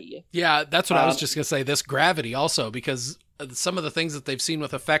gravity. Yeah, that's what I was just going to say. This gravity also, because some of the things that they've seen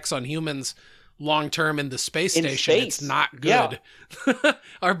with effects on humans long term in the space station, it's not good. Yeah.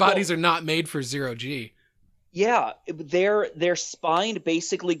 Our bodies are not made for 0G. Yeah, their spine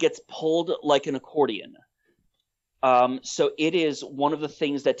basically gets pulled like an accordion. So it is one of the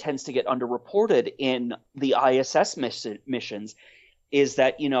things that tends to get underreported in the ISS missions is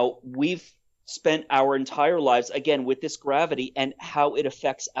that, you know, we've spent our entire lives, again, with this gravity and how it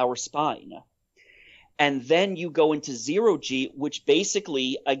affects our spine. And then you go into 0G, which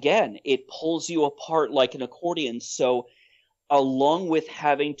basically, again, it pulls you apart like an accordion. So along with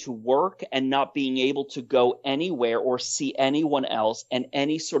having to work and not being able to go anywhere or see anyone else and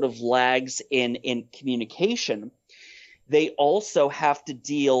any sort of lags in communication, they also have to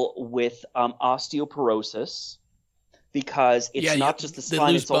deal with osteoporosis because it's not just the spine.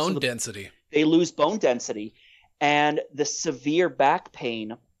 They lose bone density. They lose bone density and the severe back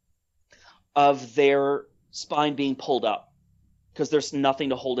pain of their spine being pulled up because there's nothing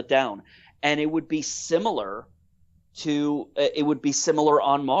to hold it down. And it would be similar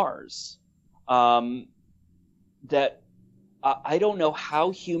on Mars. That I don't know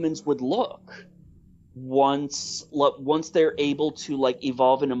how humans would look once they're able to like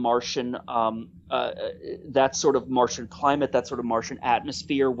evolve in a Martian that sort of Martian climate, that sort of Martian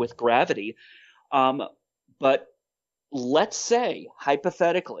atmosphere with gravity. But let's say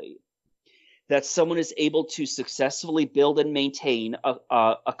hypothetically that someone is able to successfully build and maintain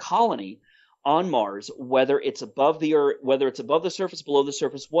a colony on Mars, whether it's above the Earth, whether it's above the surface, below the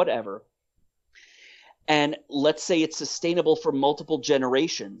surface, whatever. And let's say it's sustainable for multiple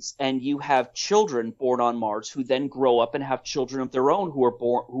generations, and you have children born on Mars who then grow up and have children of their own who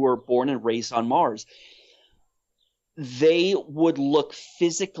are born and raised on Mars. They would look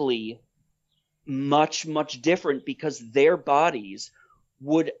physically much, much different because their bodies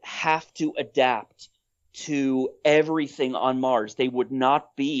would have to adapt to everything on Mars. They would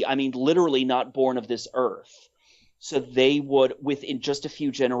not be, I mean, literally not born of this Earth. So they would, within just a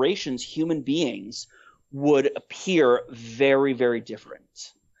few generations, human beings would appear very, very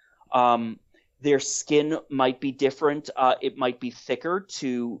different. Their skin might be different. It might be thicker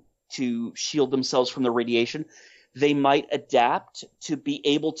to shield themselves from the radiation. They might adapt to be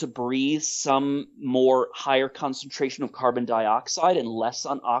able to breathe some more higher concentration of carbon dioxide and less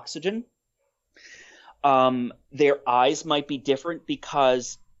on oxygen. Their eyes might be different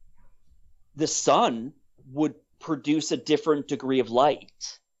because the sun would produce a different degree of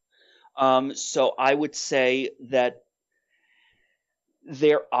light. So I would say that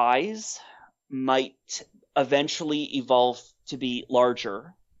their eyes might eventually evolve to be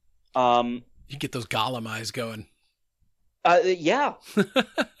larger. You get those Gollum eyes going. Yeah,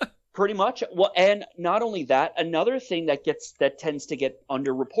 pretty much. Well, and not only that, another thing that tends to get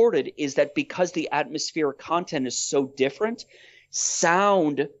underreported is that because the atmospheric content is so different,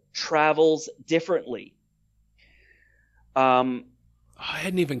 sound travels differently. I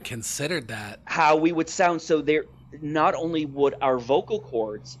hadn't even considered that. How we would sound. So there, not only would our vocal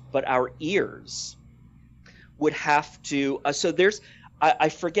cords, but our ears would have to. So there's, I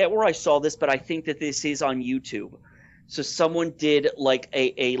forget where I saw this, but I think that this is on YouTube. So someone did like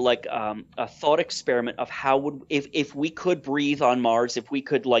a thought experiment of how would if we could breathe on Mars, if we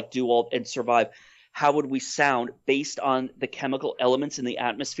could like do all and survive, how would we sound based on the chemical elements in the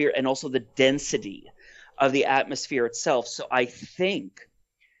atmosphere and also the density of the atmosphere itself. So I think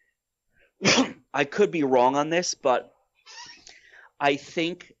I could be wrong on this, but I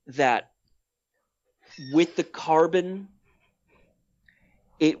think that with the carbon,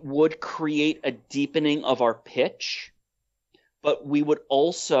 it would create a deepening of our pitch, but we would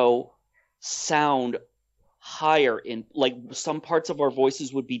also sound higher in, like, some parts of our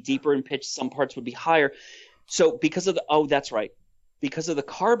voices would be deeper in pitch, some parts would be higher. So because of because of the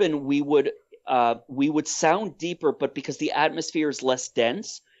carbon, we would sound deeper, but because the atmosphere is less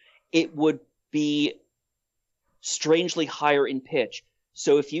dense, it would be strangely higher in pitch.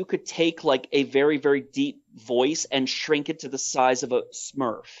 So if you could take like a very, very deep voice and shrink it to the size of a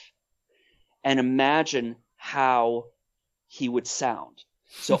Smurf and imagine how he would sound.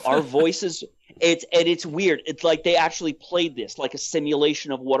 So our voices, It's weird. It's like they actually played this like a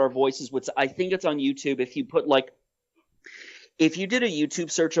simulation of what our voices would. I think it's on YouTube. If you did a YouTube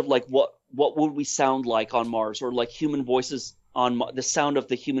search of like what would we sound like on Mars, or like human voices on the sound of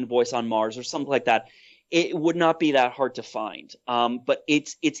the human voice on Mars or something like that, it would not be that hard to find. But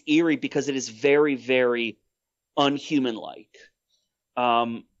it's eerie because it is very, very unhuman-like.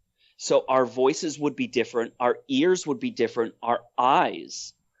 So our voices would be different, our ears would be different, our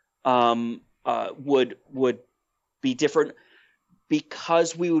eyes would be different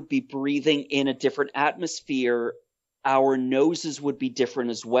because we would be breathing in a different atmosphere. Our noses would be different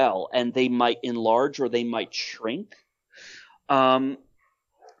as well, and they might enlarge or they might shrink.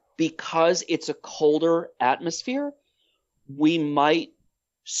 Because it's a colder atmosphere, we might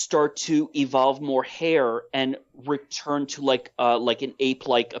start to evolve more hair and return to like an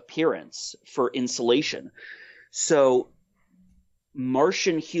ape-like appearance for insulation. So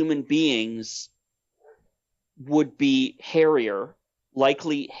Martian human beings would be hairier,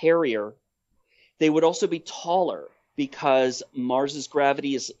 likely hairier. They would also be taller because Mars's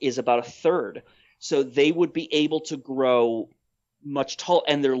gravity is about a third. So they would be able to grow much taller,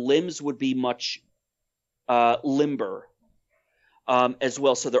 and their limbs would be much limber as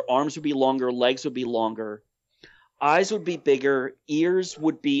well. So their arms would be longer, legs would be longer, eyes would be bigger, ears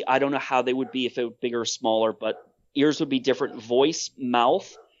would be, I don't know how they would be if it were bigger or smaller, but ears would be different, voice,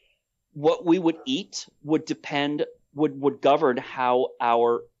 mouth. What we would eat would govern how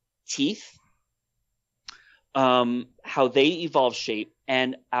our teeth, how they evolve shape,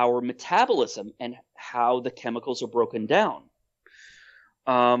 and our metabolism and how the chemicals are broken down.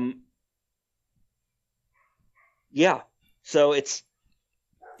 Yeah. So it's.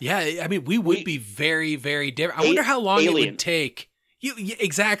 Yeah, I mean, we would be very, very different. I wonder how long it would take.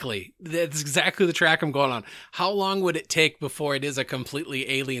 Exactly. That's exactly the track I'm going on. How long would it take before it is a completely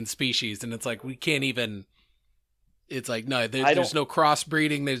alien species? And it's like, we can't even. It's like, no, there's no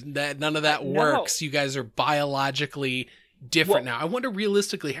crossbreeding. None of that works. No. You guys are biologically different now. I wonder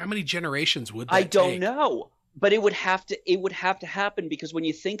realistically, how many generations would that take? I don't know. But it would have to happen, because when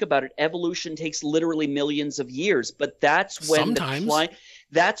you think about it, evolution takes literally millions of years. But that's when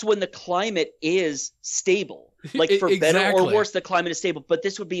the climate is stable. Like for better or worse, the climate is stable. But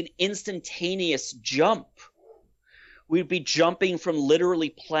this would be an instantaneous jump. We'd be jumping from literally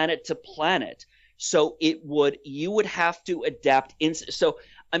planet to planet. So you would have to adapt. So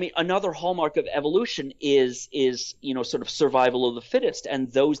I mean, another hallmark of evolution is sort of survival of the fittest,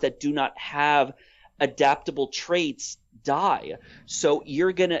 and those that do not have adaptable traits die. So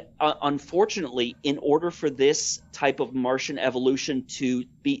you're going to, unfortunately, in order for this type of Martian evolution to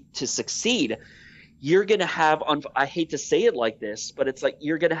succeed, you're going to have, I hate to say it like this, but it's like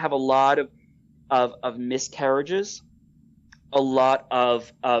you're going to have a lot of miscarriages, a lot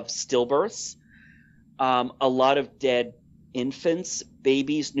of stillbirths, a lot of dead infants,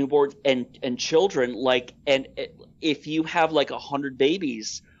 babies, newborns, and children. And if you have like 100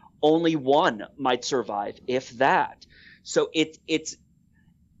 babies, only one might survive, if that. So it's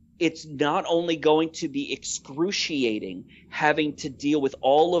not only going to be excruciating having to deal with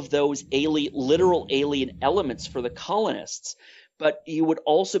all of those literal alien elements for the colonists, but you would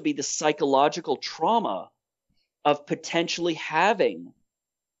also be the psychological trauma of potentially having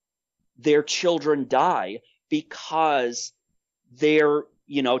their children die because the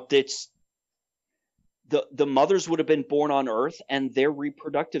mothers would have been born on Earth, and their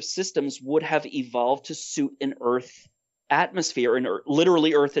reproductive systems would have evolved to suit an Earth atmosphere, and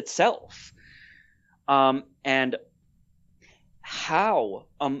literally Earth itself. And how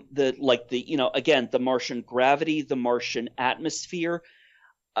the Martian gravity, the Martian atmosphere,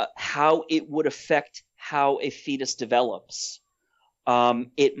 how it would affect how a fetus develops.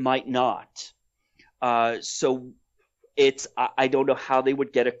 It might not. So I don't know how they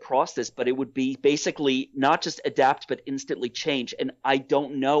would get across this, but it would be basically not just adapt, but instantly change. And I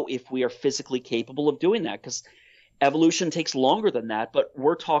don't know if we are physically capable of doing that, because evolution takes longer than that. But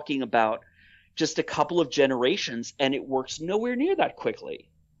we're talking about just a couple of generations, and it works nowhere near that quickly.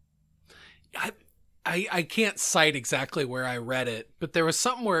 I can't cite exactly where I read it, but there was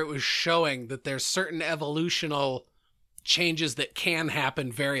something where it was showing that there's certain evolutional changes that can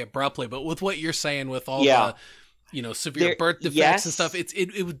happen very abruptly. But with what you're saying, with all the severe birth defects and stuff,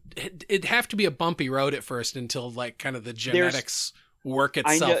 it'd have to be a bumpy road at first until like kind of the genetics work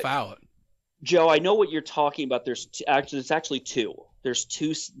itself out. Joe, I know what you're talking about. There's actually two. There's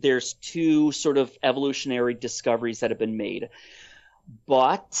two sort of evolutionary discoveries that have been made.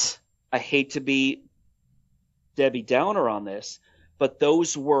 But I hate to be Debbie Downer on this, but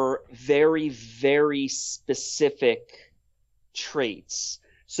those were very, very specific traits.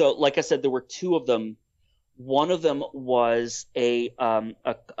 So, like I said, there were two of them. One of them was a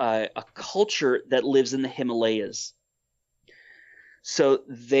culture that lives in the Himalayas. So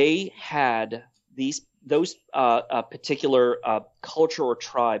they had those particular culture or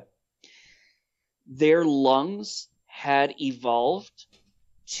tribe. Their lungs had evolved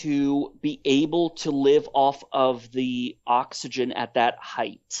to be able to live off of the oxygen at that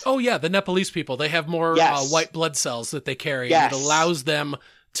height. Oh yeah, the Nepalese people, they have more white blood cells that they carry. Yes. It allows them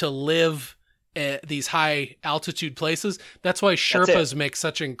to live at these high altitude places. That's why Sherpas make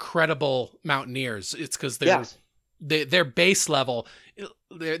such incredible mountaineers. It's because their base level,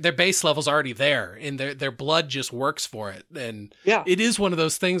 their base level's already there, and their blood just works for it. And it is one of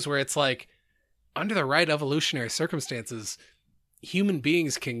those things where it's like, under the right evolutionary circumstances, human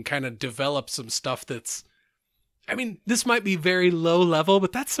beings can kind of develop some stuff that's, I mean, this might be very low level,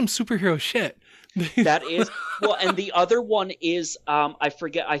 but that's some superhero shit. That is. Well, and the other one is, I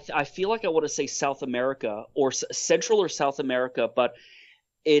forget, I feel like I want to say South America or Central or South America, but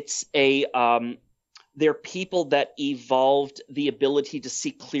it's they're people that evolved the ability to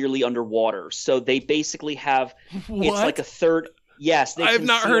see clearly underwater. So they basically have, what? It's like a third. Yes, I have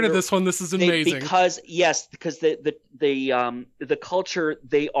not heard of this one. This is amazing. Because the culture,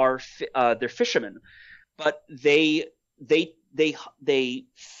 they're fishermen, but they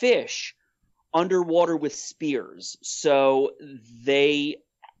fish underwater with spears. So they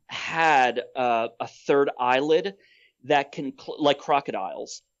had a third eyelid that can like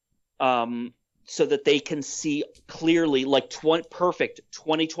crocodiles, so that they can see clearly, like perfect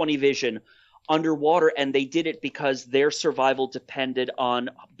 20/20 vision underwater, and they did it because their survival depended on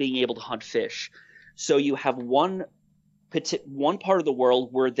being able to hunt fish. So you have one part of the world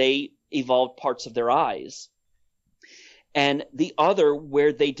where they evolved parts of their eyes, and the other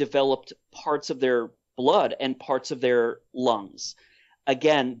where they developed parts of their blood and parts of their lungs.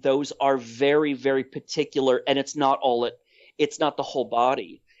 Again, those are very, very particular, and it's not the whole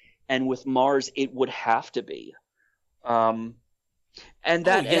body. And with Mars, it would have to be.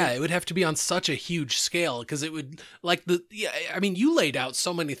 It would have to be on such a huge scale, because it would, I mean, you laid out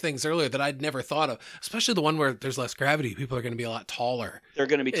so many things earlier that I'd never thought of, especially the one where there's less gravity. People are going to be a lot taller. They're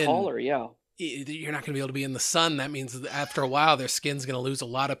going to be taller, yeah. You're not going to be able to be in the sun. That means that after a while, their skin's going to lose a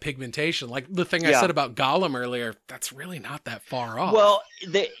lot of pigmentation. Like the thing I said about Gollum earlier, that's really not that far off. Well,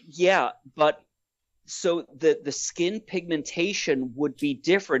 but so the skin pigmentation would be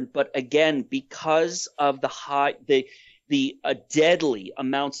different, but again, because of the deadly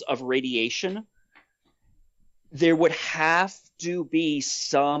amounts of radiation, there would have to be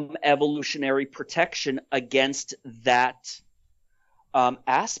some evolutionary protection against that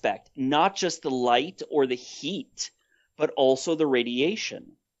aspect, not just the light or the heat, but also the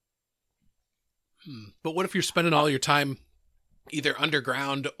radiation. But what if you're spending all your time either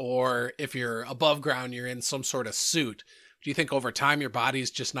underground, or if you're above ground, you're in some sort of suit? Do you think over time your body's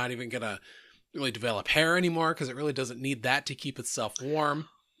just not even going to really develop hair anymore, because it really doesn't need that to keep itself warm?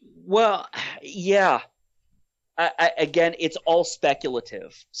 Well, yeah. Again, it's all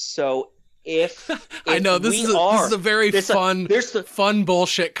speculative. So if I know this is a very fun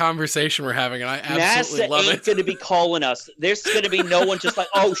bullshit conversation we're having, and I absolutely love it. NASA ain't going to be calling us. There's going to be no one just like,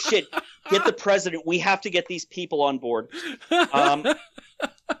 oh shit, get the president. We have to get these people on board.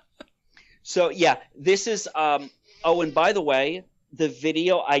 So yeah, this is. Oh, and by the way, the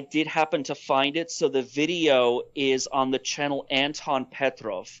video, I did happen to find it. So the video is on the channel Anton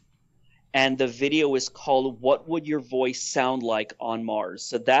Petrov. And the video is called "What Would Your Voice Sound Like on Mars?"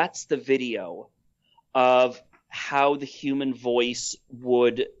 So that's the video of how the human voice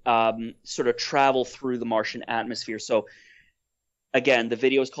would sort of travel through the Martian atmosphere. So again, the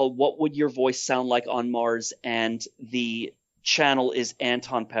video is called "What Would Your Voice Sound Like on Mars?" and the channel is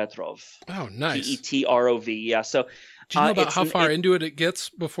Anton Petrov. Oh, nice. Petrov. Yeah. So do you know about how far into it gets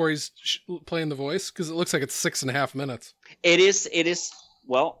before he's playing the voice? Because it looks like it's 6.5 minutes. It is.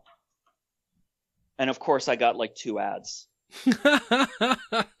 Well. And of course, I got like 2 ads.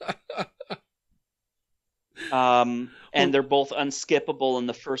 And they're both unskippable, and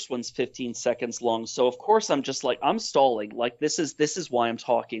the first one's 15 seconds long. So of course, I'm just like, I'm stalling. Like this is why I'm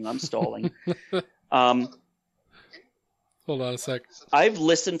talking. I'm stalling. Hold on a sec. I've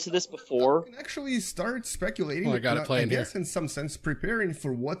listened to this before. You can actually start speculating. Oh, I got it playing here. I guess in some sense, preparing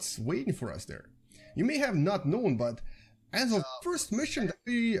for what's waiting for us there. You may have not known, but as a first mission that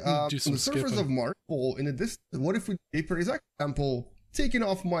we on the surface of Mars, in a distance, what if we take, for example, taking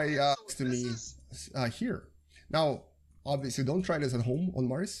off my to me here. Now, obviously, don't try this at home on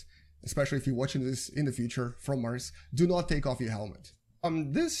Mars, especially if you're watching this in the future from Mars. Do not take off your helmet.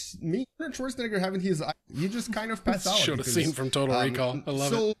 this me and Schwarzenegger having his, you just kind of pass out. Showed a scene from Total Recall. I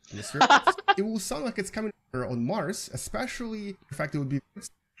love it. It will sound like it's coming on Mars, especially the fact it would be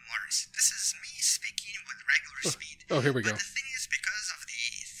Mars. This is me speaking with regular speed. Oh, here we go. But the thing is, because of the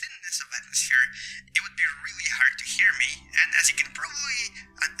thinness of atmosphere, it would be really hard to hear me. And as you can probably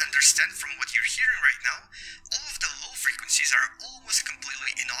understand from what you're hearing right now, all of the low frequencies are almost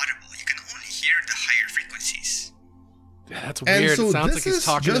completely inaudible. You can only hear the higher frequencies. Yeah, that's weird. So it sounds like he's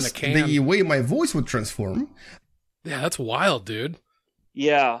talking in a can. The way my voice would transform. Yeah, that's wild, dude.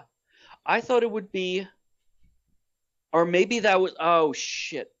 Yeah. I thought it would be, or maybe that was, oh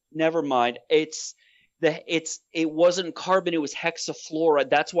shit, never mind. It wasn't carbon, it was hexafluoride.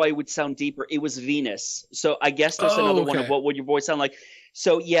 That's why it would sound deeper. It was Venus. So I guess there's another one of what would your voice sound like.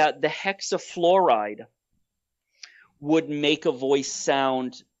 So yeah, the hexafluoride would make a voice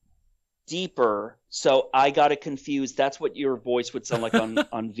sound deeper. So I got it confused. That's what your voice would sound like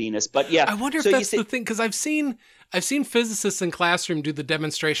on Venus. But yeah, I wonder if that's the thing, because I've seen physicists in classroom do the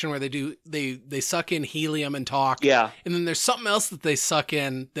demonstration where they suck in helium and talk. Yeah, and then there's something else that they suck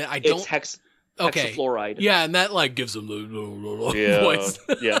in that I don't. It's hexafluoride. Yeah, and that like gives them the voice.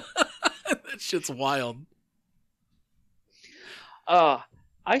 Yeah, that shit's wild.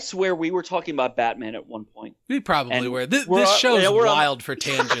 I swear we were talking about Batman at one point. We probably were. This show's wild for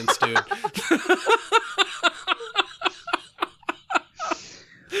tangents, dude.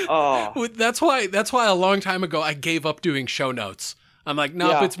 That's why a long time ago I gave up doing show notes. I'm like,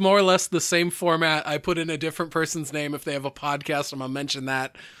 nope, it's more or less the same format. I put in a different person's name. If they have a podcast, I'm going to mention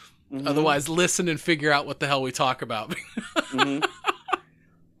that. Mm-hmm. Otherwise, listen and figure out what the hell we talk about. Mm-hmm.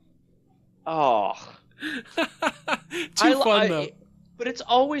 Oh. Too fun, though. But it's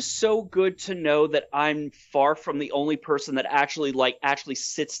always so good to know that I'm far from the only person that actually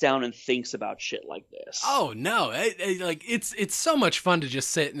sits down and thinks about shit like this. Oh no, it's so much fun to just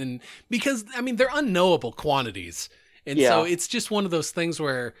sit and because I mean they're unknowable quantities, and so it's just one of those things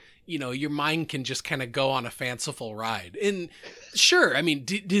where your mind can just kind of go on a fanciful ride. And sure, I mean,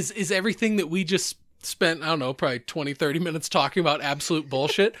 is everything that we just spent, I don't know, probably 20, 30 minutes talking about absolute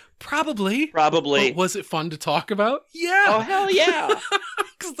bullshit? Probably. But was it fun to talk about? Yeah. Oh, hell yeah.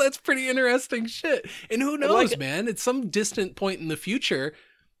 Because that's pretty interesting shit. And who knows, man? At some distant point in the future,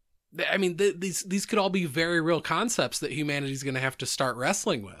 I mean, these could all be very real concepts that humanity's going to have to start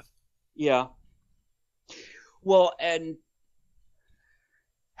wrestling with. Yeah. Well, and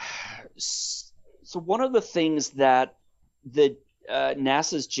so one of the things that the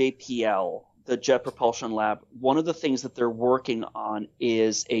NASA's JPL, the Jet Propulsion Lab, one of the things that they're working on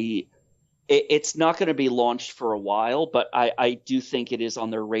is it's not going to be launched for a while, but I do think it is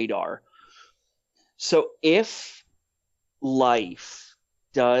on their radar. So if life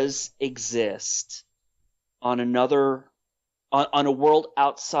does exist on a world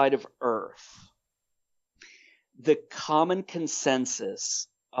outside of Earth, the common consensus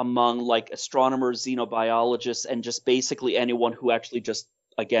among like astronomers, xenobiologists, and just basically anyone who actually just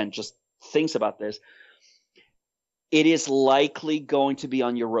thinks about this, it is likely going to be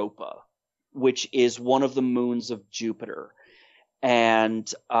on Europa, which is one of the moons of Jupiter. And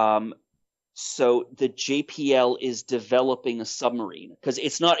so the JPL is developing a submarine because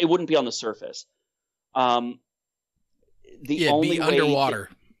it wouldn't be on the surface. Be underwater.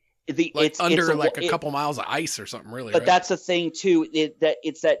 It's a couple miles of ice or something, really. But that's the thing too.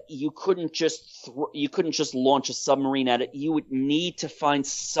 That you couldn't just launch a submarine at it. You would need to find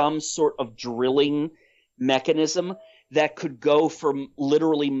some sort of drilling mechanism that could go from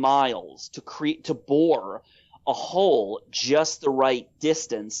literally miles to bore a hole just the right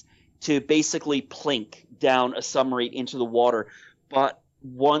distance to basically plink down a submarine into the water. But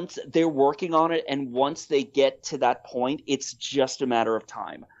once they're working on it, and once they get to that point, it's just a matter of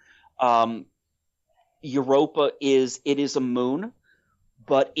time. Europa is a moon,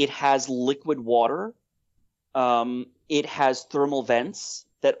 but it has liquid water. It has thermal vents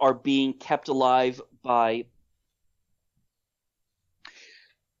that are being kept alive by.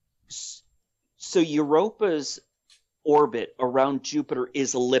 So Europa's orbit around Jupiter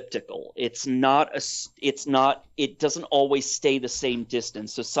is elliptical. It doesn't always stay the same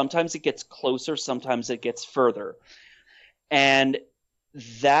distance. So sometimes it gets closer, sometimes it gets further. And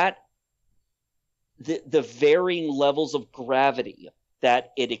that the varying levels of gravity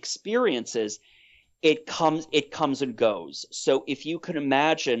that it experiences, it comes and goes. So if you can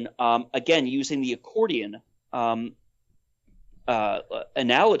imagine, again, using the accordion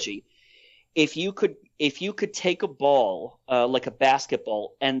analogy, if you could take a ball like a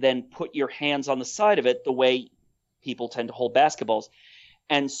basketball and then put your hands on the side of it the way people tend to hold basketballs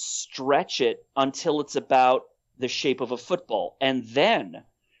and stretch it until it's about the shape of a football, and then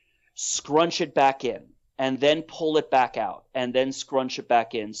scrunch it back in, and then pull it back out, and then scrunch it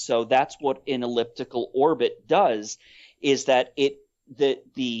back in. So that's what an elliptical orbit does, is that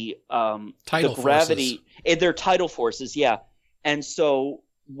the gravity, they're tidal forces, yeah. And so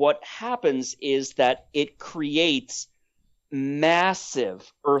what happens is that it creates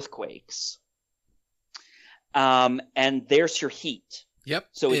massive earthquakes. And there's your heat. Yep.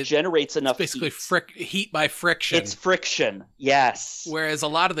 So it generates enough basically heat by friction. It's friction, yes. Whereas a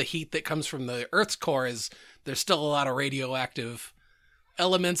lot of the heat that comes from the Earth's core there's still a lot of radioactive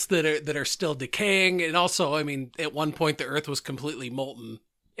elements that are still decaying. And also, I mean, at one point the Earth was completely molten,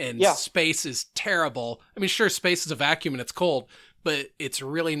 and space is terrible. I mean, sure, space is a vacuum and it's cold, but it's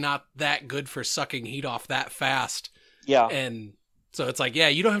really not that good for sucking heat off that fast. Yeah. And so it's like,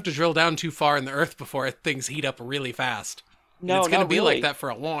 you don't have to drill down too far in the Earth before things heat up really fast. No, it's going to be really. like that for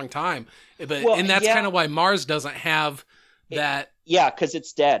a long time. And that's kind of why Mars doesn't have that. Because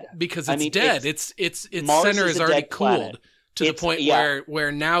it's dead. Because it's dead. Its center is already cooled to the point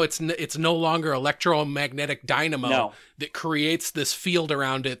where now it's no longer electromagnetic dynamo that creates this field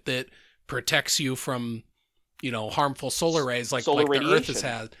around it that protects you from, harmful solar rays like the Earth has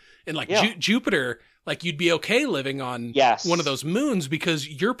had. And Jupiter, like you'd be okay living on one of those moons because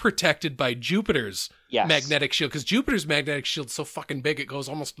you're protected by Jupiter's magnetic shield. Because Jupiter's magnetic shield's so fucking big it goes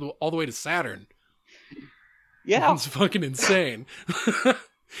almost all the way to Saturn. Yeah, it's fucking insane.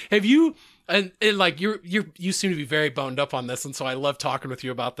 Have you? And like you seem to be very boned up on this, and so I love talking with you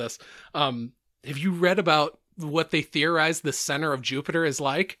about this. Have you read about what they theorize the center of Jupiter is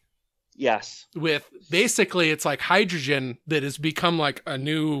like? Yes. With basically, it's like hydrogen that has become like a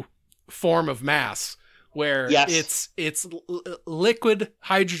new form of mass, where it's liquid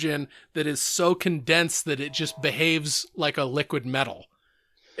hydrogen that is so condensed that it just behaves like a liquid metal,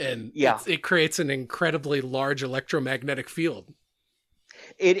 and it creates an incredibly large electromagnetic field.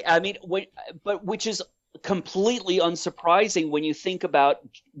 Which is completely unsurprising when you think about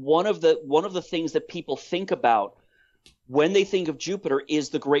one of the things that people think about when they think of Jupiter is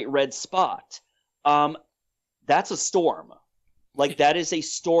the Great Red Spot. That's a storm. Like that is a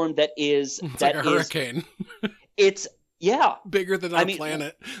storm that is like a hurricane. It's bigger than our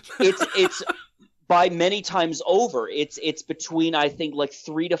planet. it's by many times over. It's between, I think, like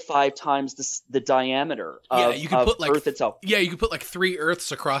 3 to 5 times the diameter of Earth itself. Yeah, you could put like 3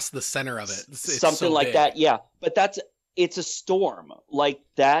 Earths across the center of it. It's something so like big. that. Yeah, but it's a storm. Like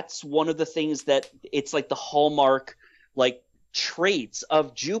that's one of the things that it's like the hallmark like traits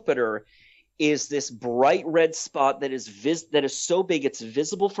of Jupiter is this bright red spot that is so big it's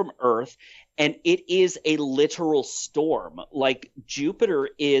visible from Earth, and it is a literal storm. Like Jupiter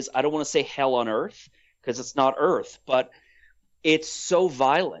is, I don't want to say hell on Earth because it's not Earth, but it's so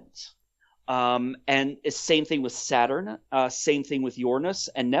violent. And it's same thing with Saturn, same thing with Uranus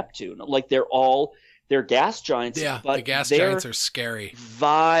and Neptune. Like they're gas giants. Yeah, but the gas giants are scary.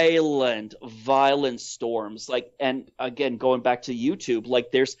 Violent storms. Like, and again, going back to YouTube,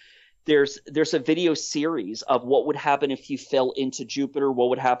 like there's a video series of what would happen if you fell into Jupiter, what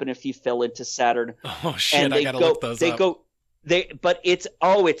would happen if you fell into Saturn. Oh shit! And I gotta look those up. But it's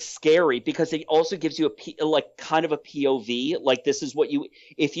scary because it also gives you a kind of a POV. Like this is what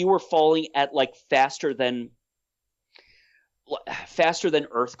if you were falling at like faster than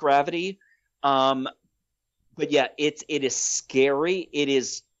Earth gravity. But yeah, it is scary. It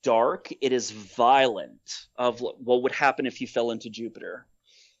is dark. It is violent of what would happen if you fell into Jupiter.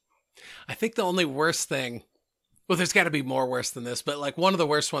 I think the only worst thing, well, there's got to be more worse than this, but like one of the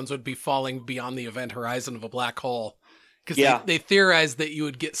worst ones would be falling beyond the event horizon of a black hole. Because they theorized that you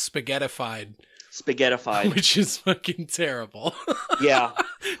would get spaghettified. Which is fucking terrible. Yeah.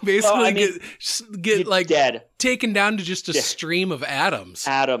 Basically get like dead. Taken down to just a stream of atoms.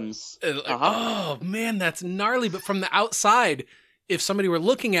 Oh, man, that's gnarly. But from the outside, if somebody were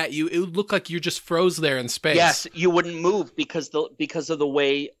looking at you, it would look like you just froze there in space. Yes, you wouldn't move because of the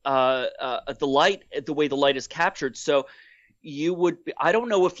way the light is captured. So you would. I don't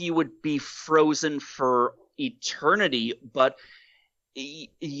know if you would be frozen for eternity, but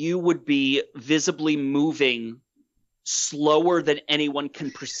you would be visibly moving slower than anyone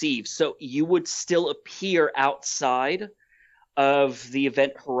can perceive. So you would still appear outside of the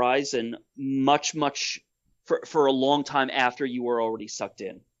event horizon much for a long time after you were already sucked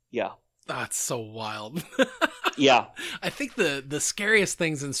in. Yeah. That's so wild. Yeah. I think the scariest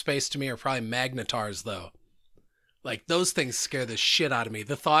things in space to me are probably magnetars, though. Like, those things scare the shit out of me.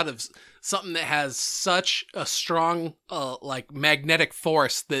 The thought of something that has such a strong, magnetic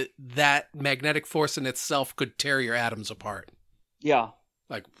force that magnetic force in itself could tear your atoms apart. Yeah.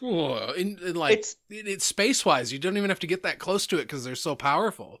 Like, whoa, like it's space wise, you don't even have to get that close to it because they're so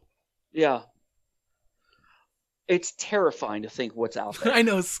powerful. Yeah. It's terrifying to think what's out there. I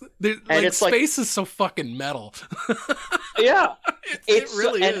know. Like, space is so fucking metal. Yeah. It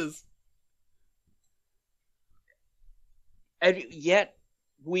really is. And yet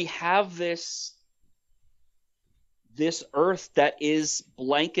we have this Earth that is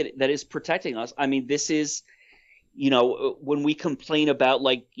blanket, that is protecting us. I mean, this is, when we complain about,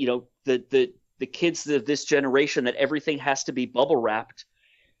 like, the kids of this generation, that everything has to be bubble wrapped,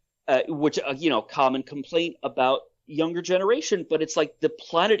 which, common complaint about younger generation, but it's like the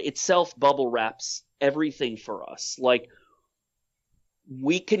planet itself bubble wraps everything for us. Like,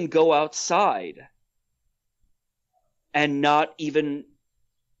 we can go outside and not even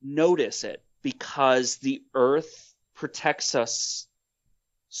notice it because the Earth protects us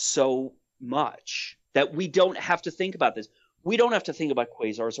so much that we don't have to think about this. We don't have to think about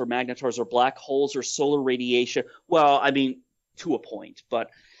quasars or magnetars or black holes or solar radiation. Well, I mean, to a point, but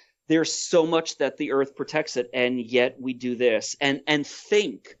there's so much that the Earth protects it, and yet we do this and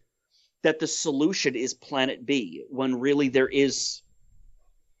think that the solution is Planet B when really there is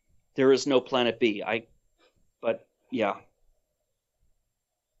no Planet B.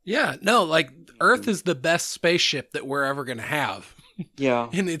 Yeah, no, like Earth is the best spaceship that we're ever going to have. Yeah.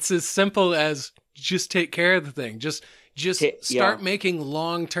 And it's as simple as just take care of the thing. Just start making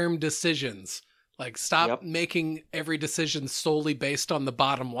long-term decisions. Like, stop making every decision solely based on the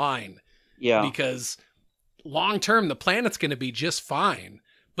bottom line. Yeah. Because long-term, the planet's going to be just fine.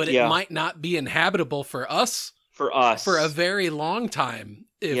 But it might not be inhabitable for us. For a very long time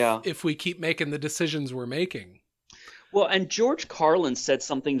if we keep making the decisions we're making. Well, and George Carlin said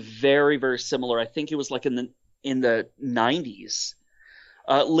something very, very similar. I think it was like in the 90s,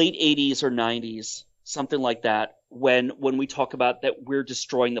 late 80s or 90s, something like that, when we talk about that we're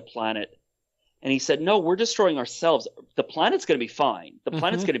destroying the planet. And he said, no, we're destroying ourselves. The planet's going to be fine. The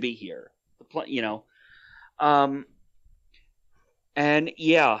planet's going to be here. And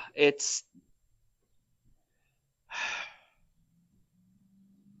yeah, it's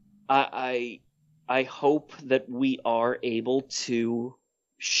I hope that we are able to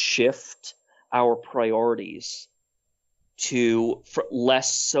shift our priorities to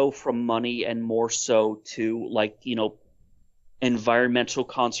less so from money and more so to, like, environmental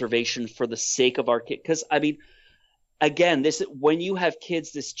conservation for the sake of our kids. Because, I mean, again, when you have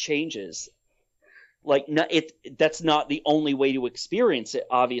kids, this changes. Like, that's not the only way to experience it,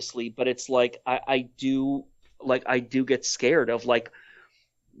 obviously, but it's like I do get scared of, like,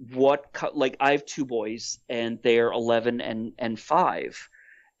 I have two boys and they're 11 and 5,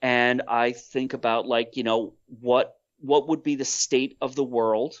 and I think about, like, what would be the state of the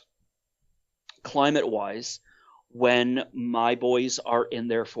world climate wise when my boys are in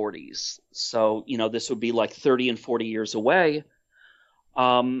their 40s. So, this would be like 30 and 40 years away.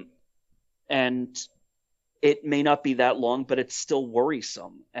 And it may not be that long, but it's still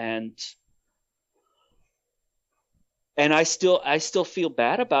worrisome. And I still feel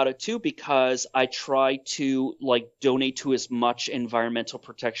bad about it too, because I try to, like, donate to as much environmental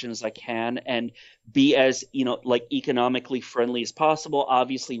protection as I can and be as, like, economically friendly as possible,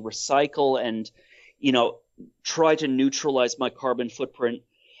 obviously recycle and, try to neutralize my carbon footprint.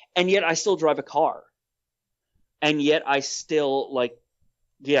 And yet I still drive a car. And yet I still, like,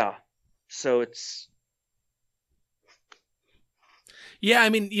 so it's. Yeah, I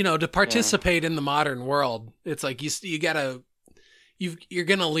mean, to participate in the modern world, it's like you're going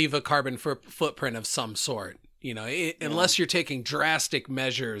to leave a carbon footprint of some sort, unless you're taking drastic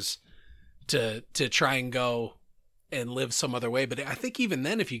measures to try and go and live some other way. But I think even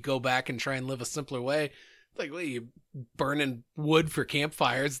then, if you go back and try and live a simpler way, like, well, you burning wood for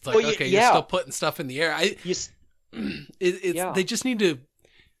campfires, it's like, you're still putting stuff in the air. They just need to.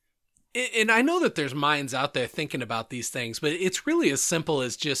 And I know that there's minds out there thinking about these things, but it's really as simple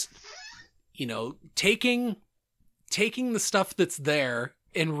as just, taking the stuff that's there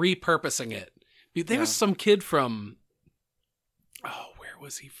and repurposing it. There was some kid from, where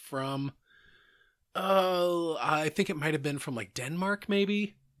was he from? I think it might have been from, like, Denmark,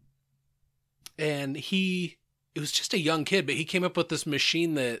 maybe. And it was just a young kid, but he came up with this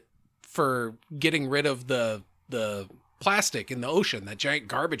machine that for getting rid of the plastic in the ocean, that giant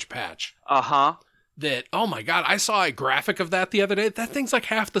garbage patch. That, oh my God, I saw a graphic of that the other day. That thing's like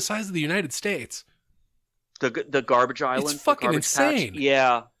half the size of the United States. The garbage island? It's fucking insane. Patch?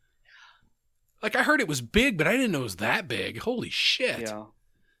 Yeah. Like, I heard it was big, but I didn't know it was that big. Holy shit. Yeah.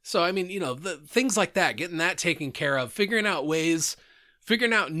 So, I mean, the things like that, getting that taken care of, figuring out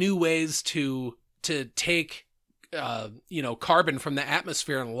new ways to take carbon from the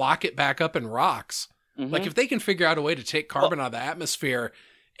atmosphere and lock it back up in rocks. Mm-hmm. Like if they can figure out a way to take carbon out of the atmosphere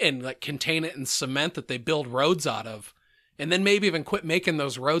and like contain it in cement that they build roads out of, and then maybe even quit making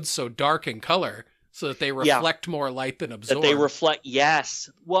those roads so dark in color so that they reflect more light than absorb. That they reflect. Yes.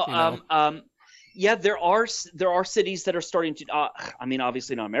 Well, there are cities that are starting to,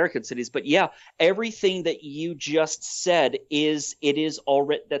 obviously not American cities, but yeah, everything that you just said is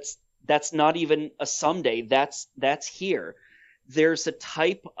already, that's not even a someday, that's here. There's a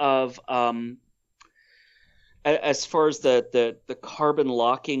type of, as far as the carbon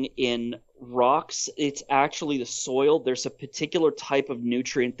locking in rocks, it's actually the soil. There's a particular type of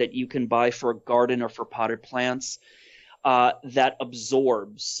nutrient that you can buy for a garden or for potted plants that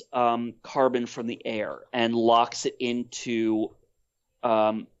absorbs carbon from the air and locks it into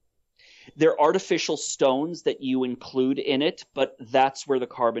they're artificial stones that you include in it, but that's where the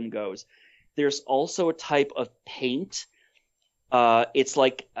carbon goes. There's also a type of paint. It's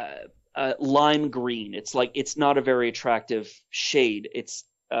like lime green. It's not a very attractive shade. It's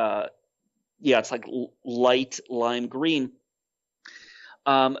like light lime green.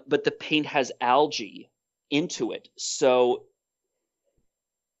 But the paint has algae into it. So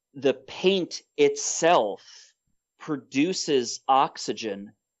the paint itself produces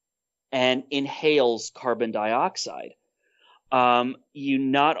oxygen and inhales carbon dioxide. You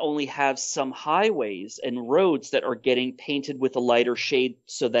not only have some highways and roads that are getting painted with a lighter shade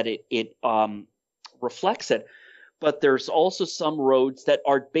so that it reflects it, but there's also some roads that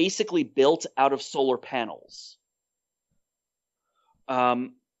are basically built out of solar panels.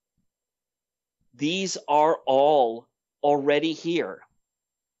 These are all already here.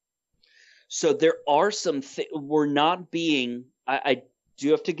 So there are some we're not being, I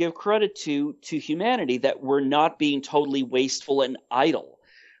do have to give credit to humanity that we're not being totally wasteful and idle.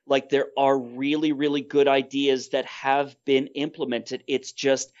 Like there are really, really good ideas that have been implemented. It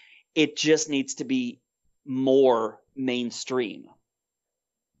just needs to be more mainstream.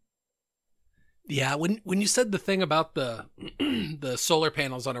 Yeah, when you said the thing about the the solar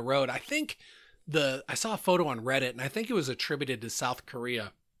panels on a road, I think I saw a photo on Reddit, and I think it was attributed to South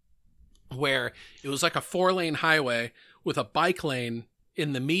Korea, where it was like a 4-lane highway with a bike lane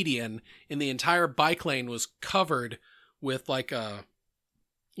in the median, and the entire bike lane was covered with like a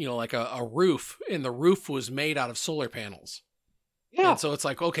roof, and the roof was made out of solar panels. Yeah. And so it's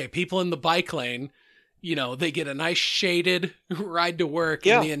like, okay, people in the bike lane, they get a nice shaded ride to work,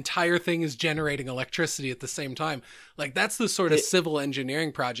 and the entire thing is generating electricity at the same time. Like that's the sort of civil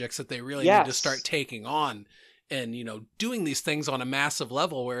engineering projects that they really need to start taking on, and doing these things on a massive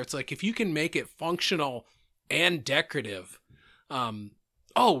level where it's like, if you can make it functional and decorative.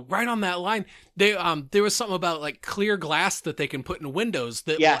 Right on that line, there was something about like clear glass that they can put in windows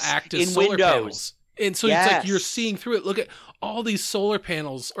that will act as solar panels. And so it's like you're seeing through it. Look at all these solar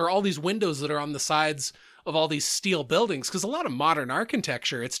panels or all these windows that are on the sides of all these steel buildings, because a lot of modern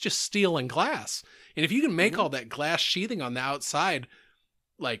architecture, it's just steel and glass. And if you can make all that glass sheathing on the outside,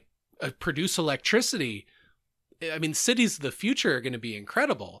 like produce electricity, I mean, cities of the future are going to be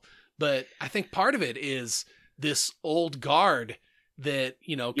incredible. But I think part of it is this old guard that,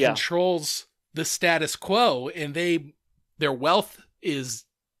 controls the status quo, and their wealth is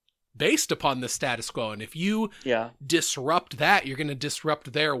based upon the status quo. And if you disrupt that, you're going to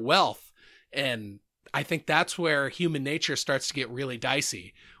disrupt their wealth. And I think that's where human nature starts to get really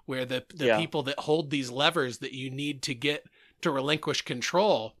dicey, where the people that hold these levers that you need to get to relinquish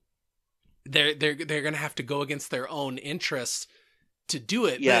control, they're going to have to go against their own interests to do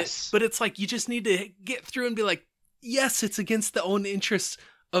it. Yes. But it's like, you just need to get through and be like, yes, it's against the own interests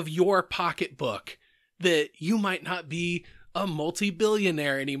of your pocketbook that you might not be a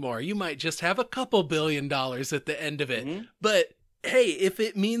multi-billionaire anymore. You might just have a couple $1 billion at the end of it. Mm-hmm. But hey, if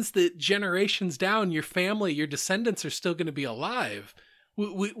it means that generations down, your family, your descendants are still going to be alive,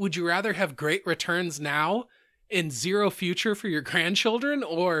 would you rather have great returns now and zero future for your grandchildren?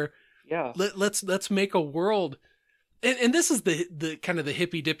 Or let's make a world. And this is the kind of the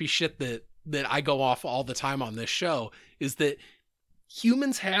hippy dippy shit that I go off all the time on this show, is that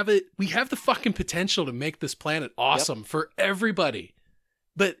humans have it. We have the fucking potential to make this planet awesome for everybody,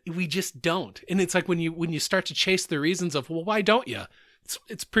 but we just don't. And it's like when you start to chase the reasons of, well, why don't you?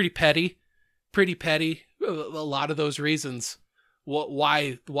 It's pretty petty. A lot of those reasons.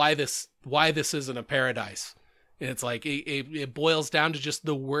 Why this isn't a paradise? And it's like it boils down to just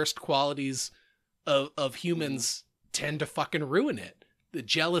the worst qualities of humans tend to fucking ruin it. The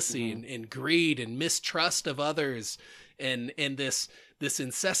jealousy and greed and mistrust of others, and this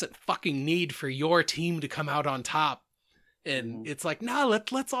incessant fucking need for your team to come out on top. And it's like, nah,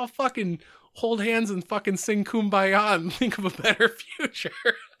 let's all fucking hold hands and fucking sing Kumbaya and think of a better future.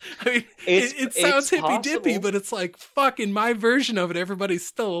 I mean, it sounds hippy-dippy, but it's like, fuck, in my version of it, everybody's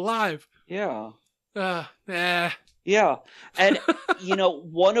still alive. Yeah. Yeah. And,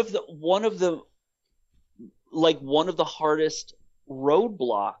 one of the hardest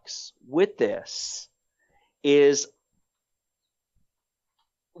roadblocks with this is,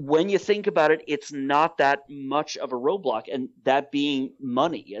 when you think about it, it's not that much of a roadblock, and that being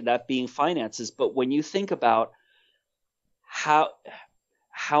money and that being finances. But when you think about how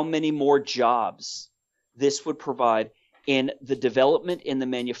many more jobs this would provide in the development, in the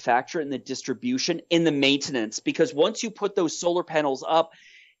manufacture, in the distribution, in the maintenance, because once you put those solar panels up,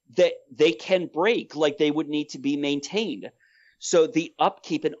 they can break, like they would need to be maintained. So the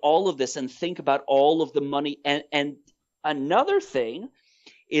upkeep and all of this, and think about all of the money. And another thing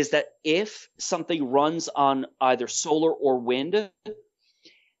is that if something runs on either solar or wind,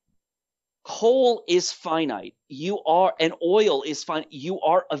 coal is finite. And oil is finite. You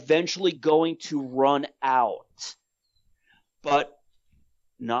are eventually going to run out, but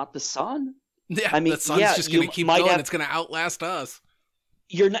not the sun. Yeah, I mean, the sun's just going to keep going. It's going to outlast us.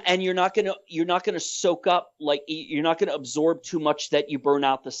 You're not going to soak up, like, you're not going to absorb too much that you burn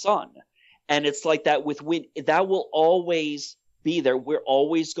out the sun. And it's like that with wind. That will always be there. We're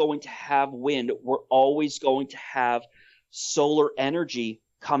always going to have wind. We're always going to have solar energy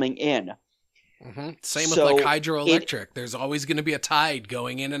coming in. Mm-hmm. Same with like hydroelectric. There's always going to be a tide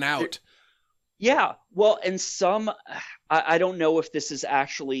going in and out. Yeah. Well, and I don't know if this is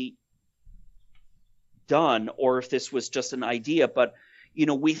actually done or if this was just an idea, but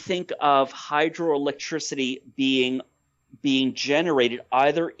we think of hydroelectricity being generated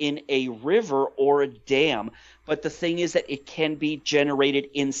either in a river or a dam. But the thing is that it can be generated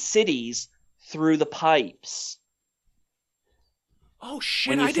in cities through the pipes. Oh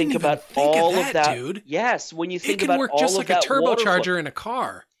shit! I didn't even think of that, dude. Yes, when you think about all of that, it can work just like a turbocharger in a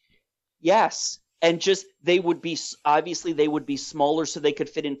car. Yes, and they would be smaller, so they could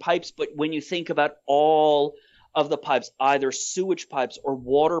fit in pipes. But when you think about all of the pipes, either sewage pipes or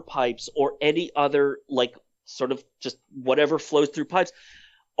water pipes or any other, like, sort of just whatever flows through pipes,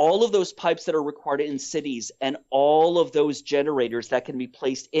 all of those pipes that are required in cities and all of those generators that can be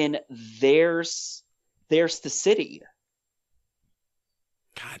placed in, there's the city.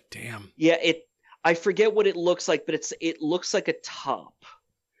 God damn. Yeah, I forget what it looks like, but it looks like a top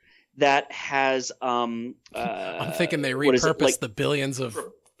that has I'm thinking they repurposed the billions of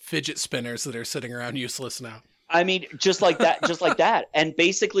fidget spinners that are sitting around useless now. I mean, just like that. And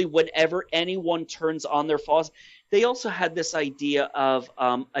basically, whenever anyone turns on their faucet, they also had this idea of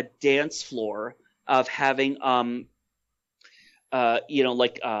a dance floor, of having what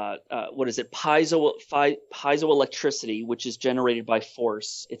is it? Piezoelectricity, which is generated by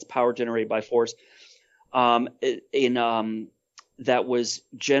force. It's power generated by force. That was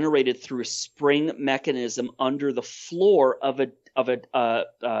generated through a spring mechanism under the floor of a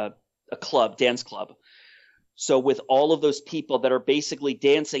dance club. So with all of those people that are basically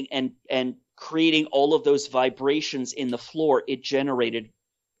dancing and creating all of those vibrations in the floor, it generated,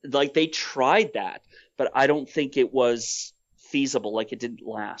 like, they tried that, but I don't think it was feasible. Like, it didn't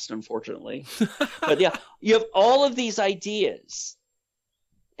last, unfortunately. But yeah, you have all of these ideas,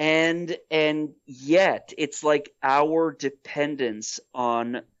 and yet it's like our dependence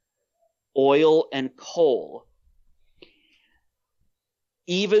on oil and coal,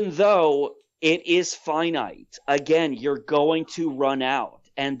 even though it is finite. Again, you're going to run out,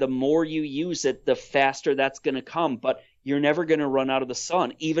 and the more you use it, the faster that's going to come. But you're never going to run out of the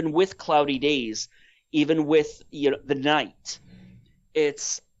sun, even with cloudy days, even with the night.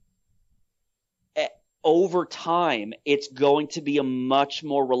 It's over time, it's going to be a much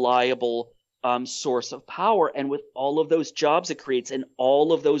more reliable source of power. And with all of those jobs it creates and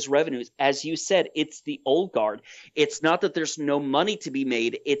all of those revenues, as you said, it's the old guard. It's not that there's no money to be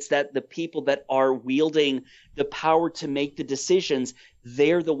made. It's that the people that are wielding the power to make the decisions,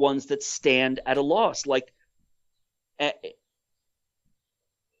 they're the ones that stand at a loss. Like, I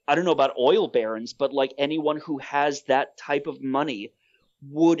don't know about oil barons, but like anyone who has that type of money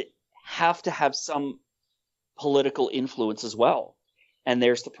would have to have some political influence as well. And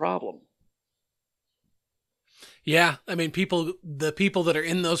there's the problem. Yeah, I mean, the people that are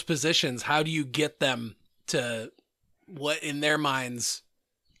in those positions, how do you get them to what, in their minds,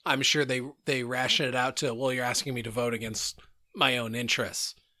 I'm sure they ration it out to, well, you're asking me to vote against my own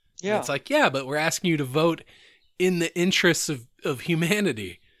interests. Yeah. And it's like, yeah, but we're asking you to vote in the interests of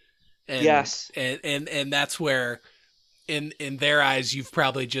humanity. And, yes. And that's where, in their eyes, you've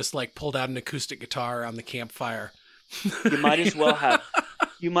probably just like pulled out an acoustic guitar on the campfire. You might as well have.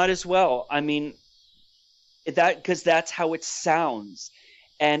 You might as well. I mean, because that's how it sounds.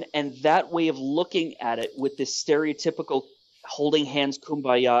 And that way of looking at it with this stereotypical holding hands,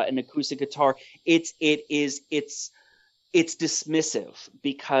 kumbaya, and acoustic guitar, it's dismissive,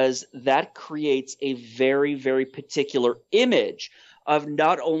 because that creates a very, very particular image of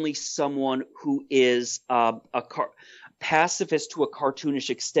not only someone who is pacifist to a cartoonish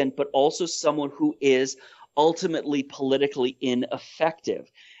extent, but also someone who is ultimately politically ineffective.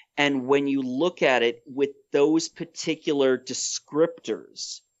 And when you look at it with those particular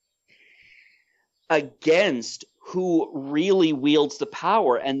descriptors against who really wields the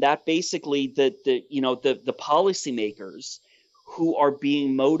power, and that basically the policymakers who are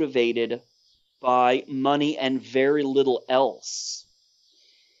being motivated by money and very little else,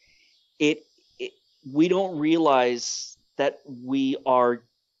 we don't realize that we are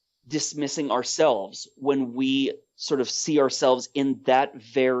dismissing ourselves when we sort of see ourselves in that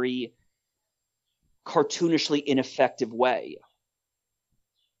very cartoonishly ineffective way.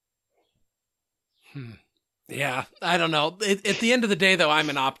 Yeah, I don't know. At the end of the day, though, I'm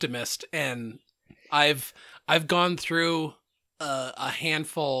an optimist, and I've gone through a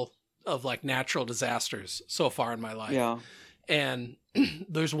handful of like natural disasters so far in my life. Yeah. And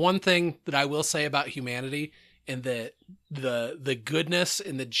there's one thing that I will say about humanity, and that the goodness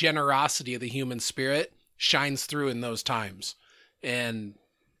and the generosity of the human spirit shines through in those times. And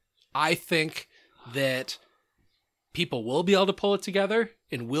I think that people will be able to pull it together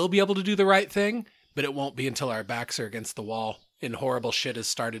and will be able to do the right thing, but it won't be until our backs are against the wall and horrible shit has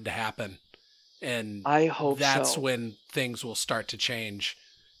started to happen. And I hope that's so. when things will start to change.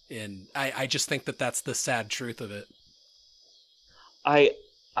 And I just think that that's the sad truth of it. I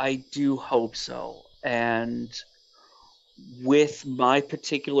do hope so. And with my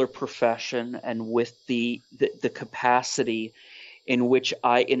particular profession and with the capacity in which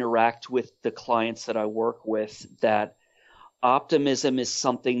I interact with the clients that I work with, that optimism is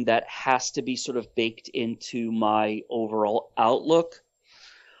something that has to be sort of baked into my overall outlook.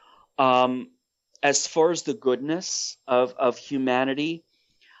 As far as the goodness of humanity,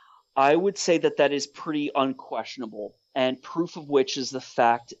 I would say that is pretty unquestionable. And proof of which is the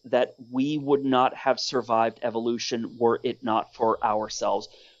fact that we would not have survived evolution were it not for ourselves,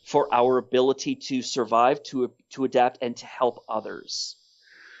 for our ability to survive, to adapt, and to help others.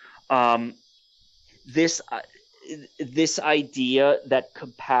 This idea that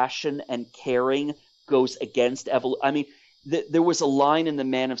compassion and caring goes against evolution. I mean, there was a line in The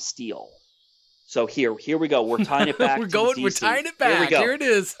Man of Steel. So here we go. We're tying it back. We're tying it back. Here it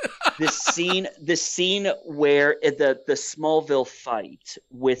is. the scene where the Smallville fight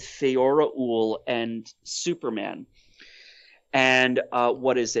with Fiora Ull and Superman, and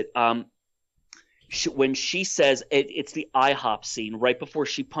what is it? When she says it's the IHOP scene right before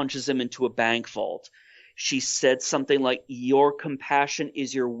she punches him into a bank vault. She said something like, "Your compassion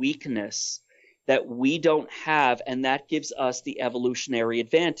is your weakness that we don't have, and that gives us the evolutionary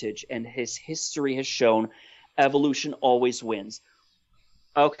advantage. And his history has shown evolution always wins."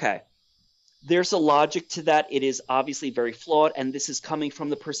 Okay. There's a logic to that. It is obviously very flawed, and this is coming from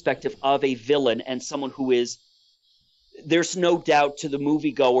the perspective of a villain and someone who is – there's no doubt to the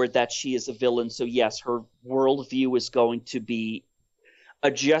moviegoer that she is a villain. So, yes, her worldview is going to be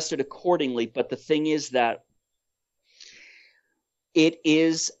adjusted accordingly. But the thing is that it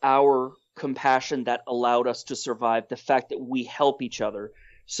is our compassion that allowed us to survive, the fact that we help each other.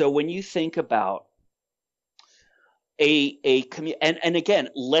 So when you think about and again,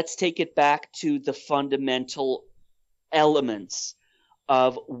 let's take it back to the fundamental elements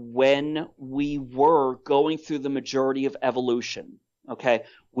of when we were going through the majority of evolution. Okay,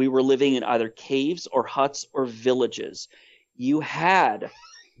 we were living in either caves or huts or villages. You had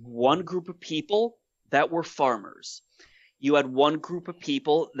one group of people that were farmers. You had one group of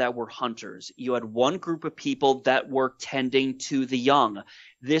people that were hunters. You had one group of people that were tending to the young.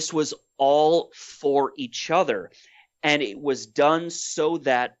 This was all for each other. And it was done so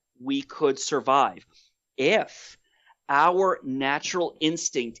that we could survive. If our natural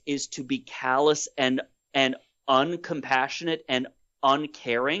instinct is to be callous and uncompassionate and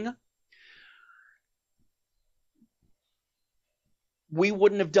uncaring, we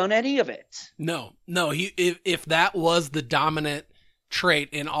wouldn't have done any of it. No. If that was the dominant trait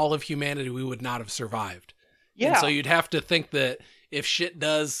in all of humanity, we would not have survived. Yeah. And so you'd have to think that if shit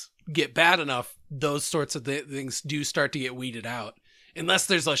does get bad enough, those sorts of things do start to get weeded out. Unless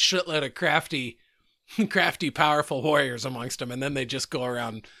there's a shitload of crafty, powerful warriors amongst them, and then they just go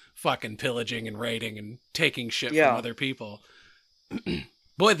around fucking pillaging and raiding and taking shit from other people.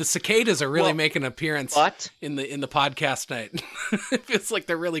 Boy, the cicadas are really making an appearance in the podcast night. It feels like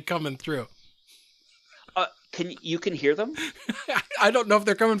they're really coming through. Can you hear them? I don't know if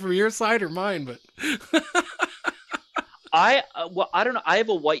they're coming from your side or mine, but I don't know. I have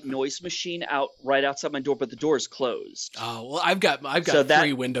a white noise machine right outside my door, but the door is closed. Oh well, I've got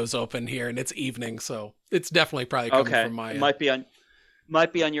 3 windows open here, and it's evening, so it's definitely probably coming from my end. Might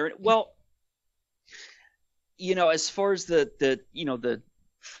be on your. Well, as far as the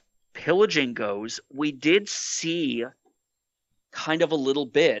pillaging goes, we did see kind of a little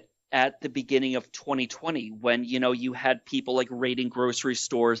bit at the beginning of 2020 when you had people like raiding grocery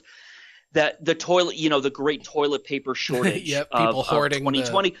stores, that the toilet, the great toilet paper shortage. Yep, people hoarding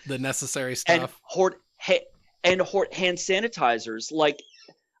 2020, the necessary stuff, and hoard hand sanitizers. Like,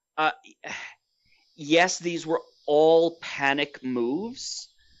 yes, these were all panic moves,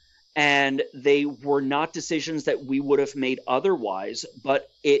 and they were not decisions that we would have made otherwise. But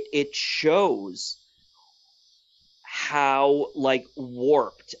it shows how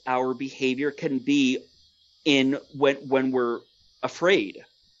warped our behavior can be when we're afraid.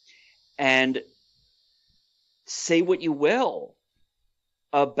 And say what you will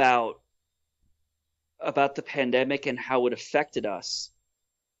about the pandemic and how it affected us,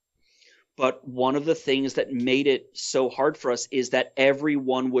 but one of the things that made it so hard for us is that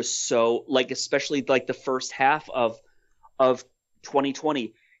everyone was so, especially the first half of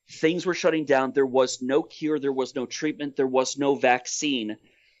 2020, things were shutting down. There was no cure. There was no treatment. There was no vaccine.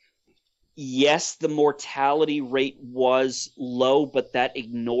 Yes, the mortality rate was low, but that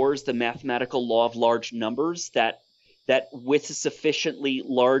ignores the mathematical law of large numbers, that with a sufficiently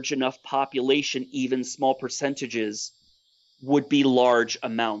large enough population, even small percentages would be large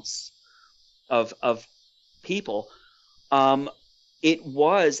amounts of people. It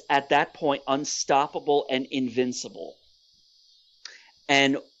was, at that point, unstoppable and invincible.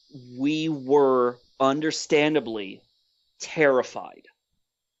 And we were understandably terrified.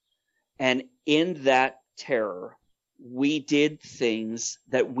 And in that terror, we did things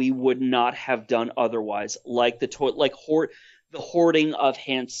that we would not have done otherwise, like the hoarding of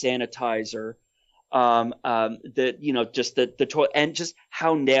hand sanitizer, the toilet, and just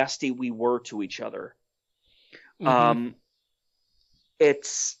how nasty we were to each other. Mm-hmm.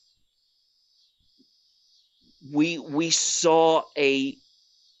 We saw a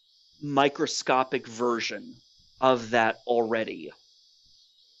microscopic version of that already.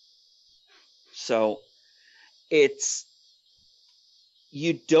 So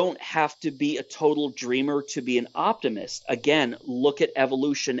you don't have to be a total dreamer to be an optimist. Again, look at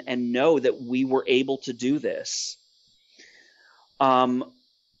evolution and know that we were able to do this. But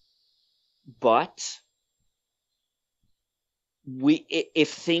if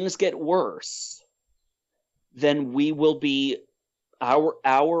things get worse, then we will be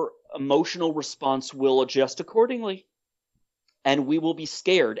our emotional response will adjust accordingly. And we will be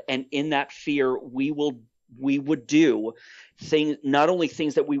scared, and in that fear, we would do things, not only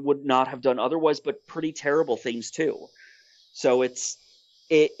things that we would not have done otherwise, but pretty terrible things too. So it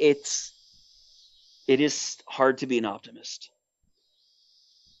is hard to be an optimist.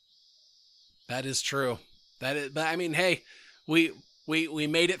 That is true. But I mean, hey, we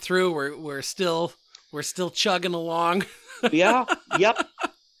made it through. We're still chugging along. Yeah. Yep.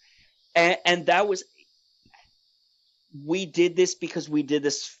 And that was. We did this because we did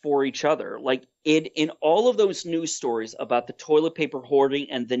this for each other. Like in all of those news stories about the toilet paper hoarding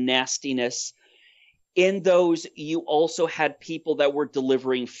and the nastiness, in those you also had people that were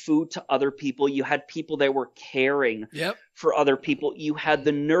delivering food to other people. You had people that were caring for other people. You had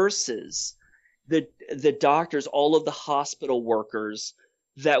the nurses, the doctors, all of the hospital workers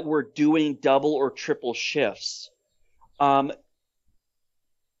that were doing double or triple shifts. But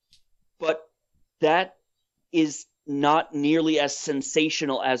that is not nearly as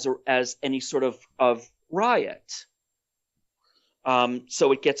sensational as any sort of riot.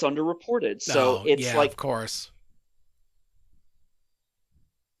 So it gets underreported. So it's of course.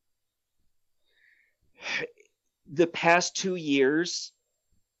 The past 2 years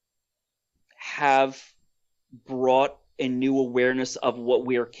have brought a new awareness of what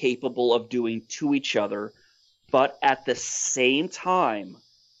we are capable of doing to each other, but at the same time,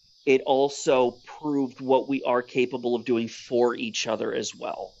 it also proved what we are capable of doing for each other as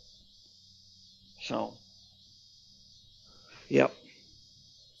well. So, yep.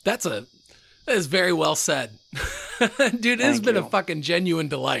 That is very well said. Dude, it has been a fucking genuine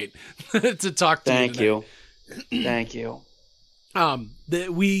delight to talk to you. Thank you.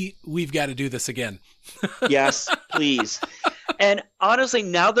 We've got to do this again. Yes, please. And honestly,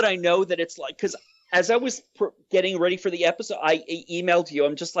 now that I know that it's like, because as I was getting ready for the episode, I emailed you.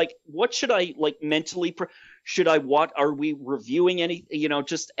 I'm just like, what should I like mentally? Should I what? Are we reviewing any?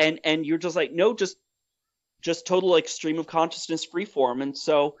 Just and you're just like, no, just total like stream of consciousness freeform. And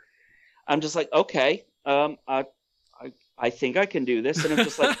so I'm just like, okay, I think I can do this. And I'm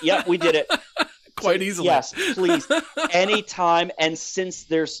just like, yeah, we did it. Quite easily. Yes, please. Anytime. And since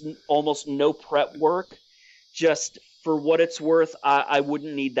there's almost no prep work, just for what it's worth, I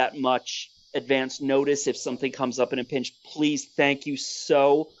wouldn't need that much advance notice if something comes up in a pinch. Please, thank you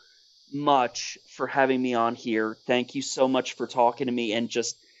so much for having me on here. Thank you so much for talking to me and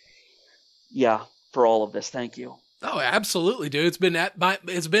just, for all of this. Thank you. Oh, absolutely, dude. It's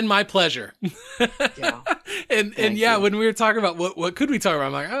been my pleasure. Yeah. and when we were talking about what could we talk about,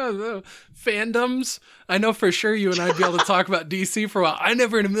 I'm like, fandoms. I know for sure you and I'd be able to talk about DC for a while. I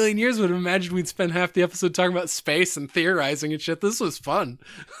never in a million years would have imagined we'd spend half the episode talking about space and theorizing and shit. This was fun.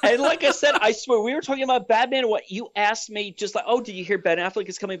 And like I said, I swear, we were talking about Batman. What you asked me, just like, oh, did you hear Ben Affleck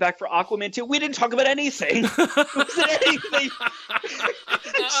is coming back for Aquaman 2? We didn't talk about anything. Wasn't anything.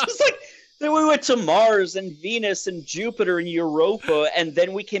 It's just like, then we went to Mars and Venus and Jupiter and Europa, and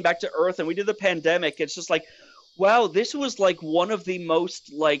then we came back to Earth and we did the pandemic. It's just like, wow, this was like one of the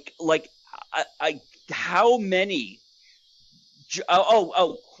most how many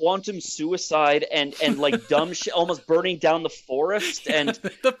quantum suicide and like dumb shit, almost burning down the forest and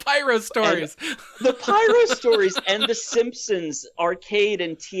the pyro stories, and the Simpsons arcade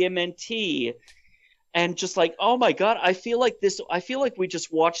and TMNT. And just like, oh my God, I feel like we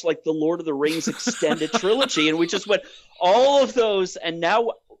just watched like the Lord of the Rings extended trilogy, and we just went all of those. And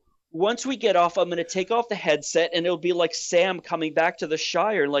now once we get off, I'm going to take off the headset and it'll be like Sam coming back to the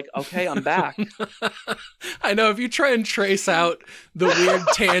Shire. Like, okay, I'm back. I know, if you try and trace out the weird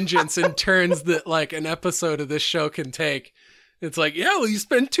tangents and turns that like an episode of this show can take, it's like, yeah, well, you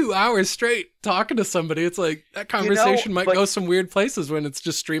spend 2 hours straight talking to somebody. It's like that conversation might go some weird places when it's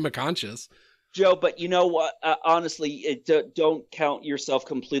just stream of conscious. Joe, but you know what? Honestly, don't count yourself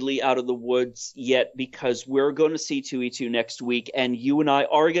completely out of the woods yet, because we're going to see 2E2 next week, and you and I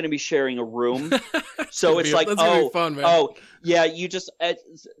are going to be sharing a room. So it's like, fun, man. Oh, yeah, you just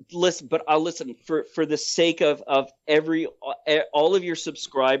listen. But I'll listen for the sake of all of your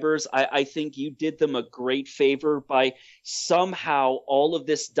subscribers. I think you did them a great favor by somehow all of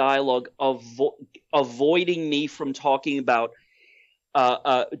this dialogue avoiding me from talking about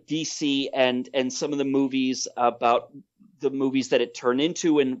DC and some of the movies, about the movies that it turned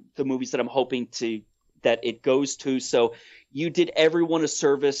into and the movies that I'm hoping that it goes to. So you did everyone a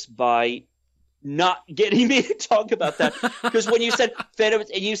service by not getting me to talk about that. Because when you said Phantom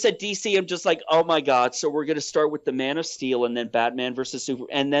and you said DC, I'm just like, oh my God. So we're going to start with the Man of Steel and then Batman versus Superman,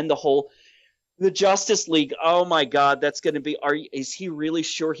 and then the Justice League. Oh my God, that's going to be. Is he really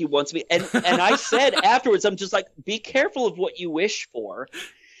sure he wants me? And I said afterwards, I'm just like, be careful of what you wish for.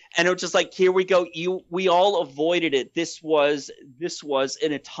 And it was just like, here we go. We all avoided it. This was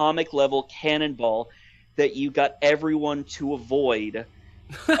an atomic level cannonball that you got everyone to avoid.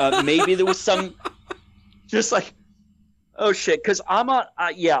 Maybe there was some, just like, oh shit, because I'm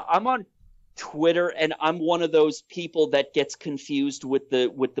on Twitter, and I'm one of those people that gets confused with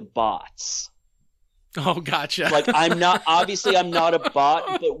the bots. Oh, gotcha. Like, I'm not a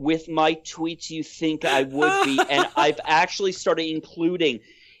bot, but with my tweets, you think I would be. And I've actually started including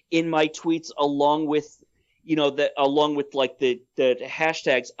in my tweets, along with like the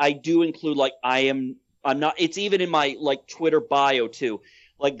hashtags, I do include like, I'm not, it's even in my like Twitter bio too.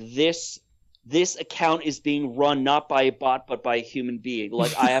 Like this account is being run not by a bot, but by a human being.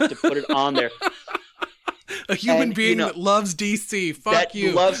 Like, I have to put it on there. A human being that loves DC. Fuck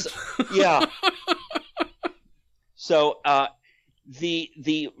you. Yeah. So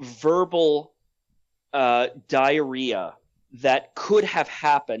the verbal diarrhea that could have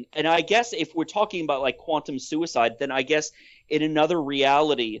happened, and I guess if we're talking about like quantum suicide, then I guess in another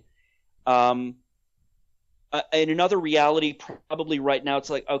reality, probably right now, it's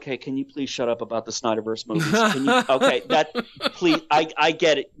like, okay, can you please shut up about the Snyderverse movies? Okay, that please, I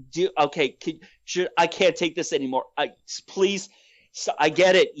get it. I can't take this anymore. Please, I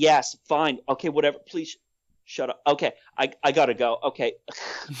get it. Yes, fine. Okay, whatever. Please shut up. Okay, I gotta go. Okay,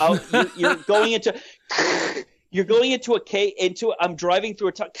 you're going into I'm driving through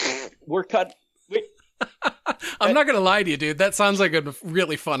a we're cut. I'm not going to lie to you, dude. That sounds like a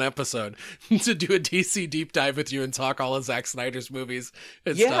really fun episode to do a DC deep dive with you and talk all of Zack Snyder's movies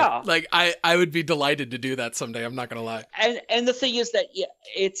and stuff. Like, I would be delighted to do that someday. I'm not going to lie. And the thing is that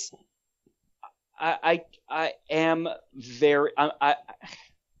it's I am very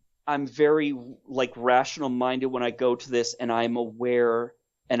I'm very like rational minded when I go to this, and I'm aware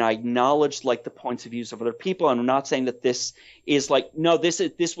and I acknowledge like the points of views of other people. And I'm not saying that this is like, no,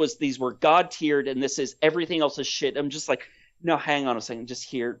 these were God tiered and this is everything else is shit. I'm just like, no, hang on a second, just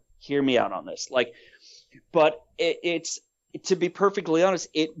hear me out on this. Like, but it's to be perfectly honest,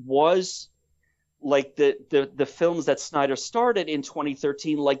 it was like the films that Snyder started in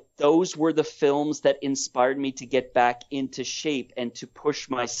 2013, like those were the films that inspired me to get back into shape and to push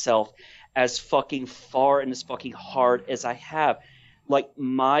myself as fucking far and as fucking hard as I have. Like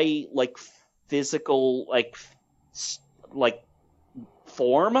my like physical like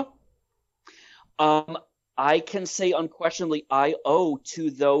form, I can say unquestionably I owe to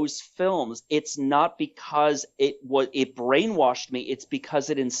those films. It's not because it brainwashed me, it's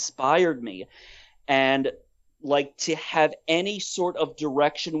because it inspired me. And like to have any sort of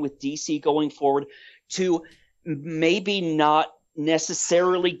direction with DC going forward, to maybe not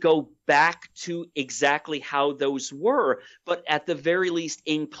necessarily go back to exactly how those were, but at the very least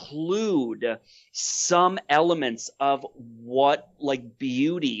include some elements of what like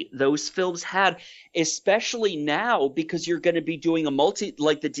beauty those films had, especially now because you're going to be doing the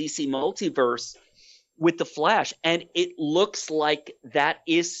DC multiverse with the Flash, and it looks like that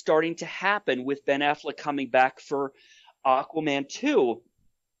is starting to happen with Ben Affleck coming back for Aquaman 2.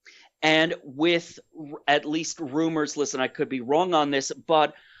 And with at least rumors, listen, I could be wrong on this,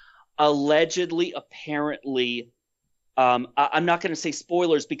 but allegedly, apparently, I'm not going to say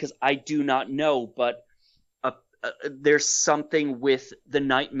spoilers because I do not know, but there's something with the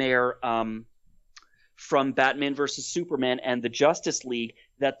Nightmare from Batman versus Superman and the Justice League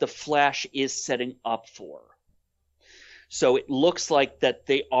that the Flash is setting up for. So it looks like that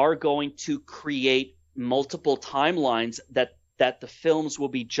they are going to create multiple timelines that the films will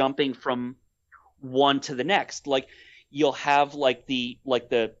be jumping from one to the next. Like you'll have the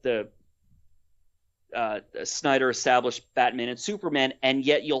Snyder established Batman and Superman, and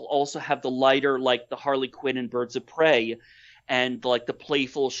yet you'll also have the lighter, like the Harley Quinn and Birds of Prey, and like the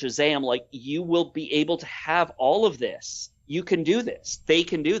playful Shazam. Like you will be able to have all of this. You can do this. They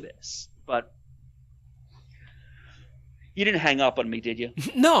can do this. But you didn't hang up on me, did you?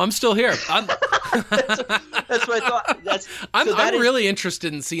 No, I'm still here. That's what I thought. I'm really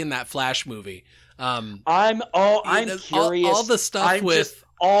interested in seeing that Flash movie. I'm curious. All the stuff with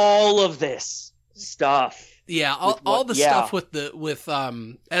all of this stuff. Yeah, all the stuff with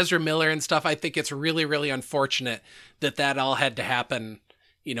Ezra Miller and stuff. I think it's really, really unfortunate that all had to happen,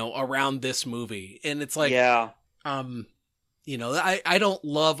 around this movie. And it's like, I don't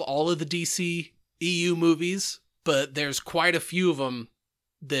love all of the DC EU movies, but there's quite a few of them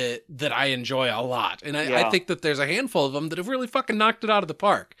that I enjoy a lot. And I think that there's a handful of them that have really fucking knocked it out of the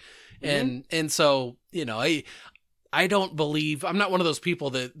park. Mm-hmm. And so, I don't believe, I'm not one of those people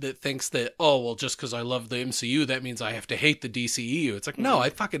that thinks that, oh, well, just because I love the MCU, that means I have to hate the DCEU. It's like, no,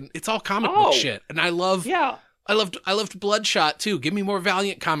 it's all comic book shit. And I loved Bloodshot too. Give me more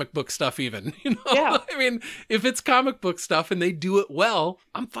Valiant comic book stuff even. Yeah. I mean, if it's comic book stuff and they do it well,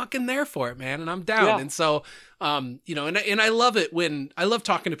 I'm fucking there for it, man. And I'm down. Yeah. And so, and I love it when I love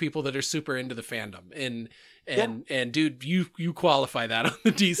talking to people that are super into the fandom and dude, you qualify that on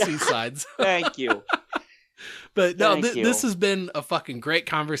the DC sides. Thank you. But no, this has been a fucking great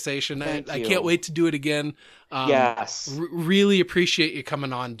conversation. I can't wait to do it again. Yes. Really appreciate you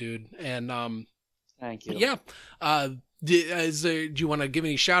coming on, dude. And, thank you. Yeah. Do you want to give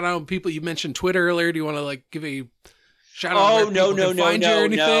any shout out to people? You mentioned Twitter earlier. Do you want to give a shout out? Oh, no.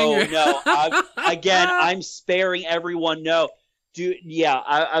 Again, I'm sparing everyone. No, dude. Yeah.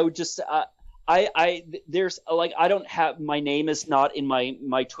 I would just, there's I don't have, my name is not in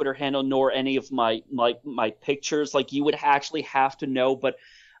my Twitter handle nor any of my pictures. Like you would actually have to know, but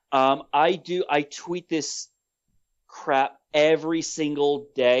I tweet this crap every single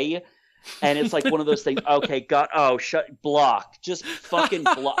day. And it's like one of those things. Okay, block. Just fucking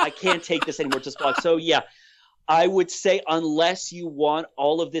block. I can't take this anymore. Just block. So yeah, I would say unless you want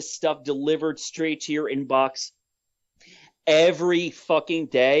all of this stuff delivered straight to your inbox every fucking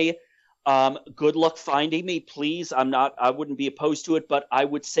day, good luck finding me, please. I wouldn't be opposed to it, but I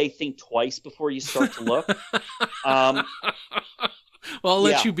would say think twice before you start to look. Well, I'll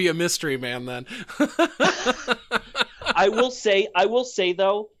let you be a mystery man then. I will say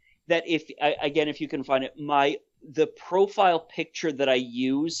though, that if you can find it, the profile picture that I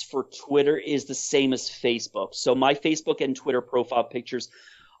use for Twitter is the same as Facebook. So my Facebook and Twitter profile pictures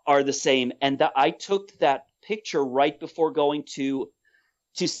are the same. And I took that picture right before going to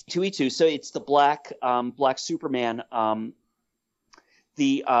E2. So it's the black Superman,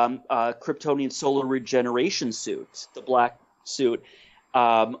 the Kryptonian solar regeneration suit, the black suit.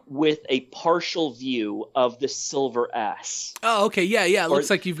 with a partial view of the Silver S. Oh, okay. Yeah. It looks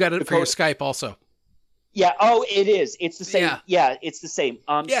like you've got it for your Skype also. Yeah. Oh, it is. It's the same. Yeah, it's the same.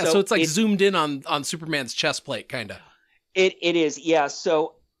 So it's like zoomed in on Superman's chest plate, kind of. It is. Yeah.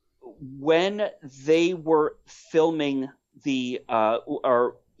 So when they were filming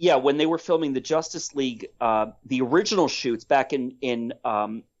when they were filming the Justice League, the original shoots back in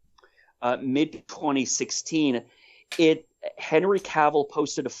mid 2016, Henry Cavill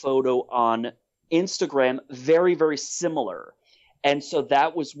posted a photo on Instagram very, very similar. And so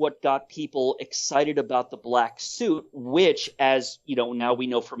that was what got people excited about the black suit, which, as you know, now we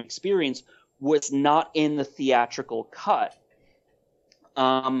know from experience, was not in the theatrical cut.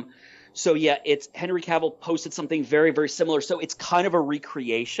 So yeah, it's Henry Cavill posted something very, very similar. So it's kind of a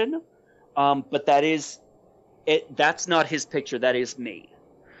recreation, but that's not his picture. That is me.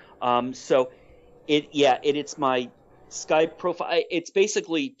 So it's my Skype profile. It's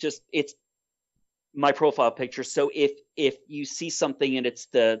basically it's my profile picture. So if you see something and it's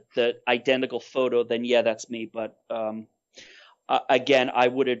the identical photo, then yeah, that's me. But again, I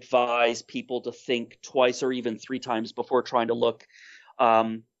would advise people to think twice or even 3 times before trying to look.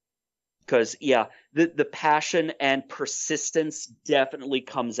 Because the passion and persistence definitely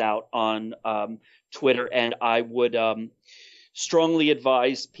comes out on Twitter, and I would strongly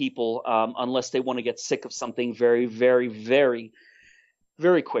advise people, unless they want to get sick of something very, very, very,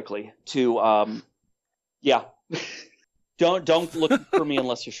 very quickly, to don't look for me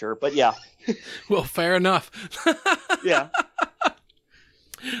unless you're sure. But yeah, well, fair enough. Yeah.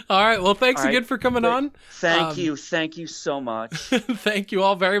 All right. Well, thanks again for coming on. Thank you. Thank you so much. Thank you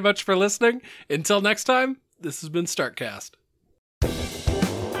all very much for listening. Until next time, this has been Starkcast.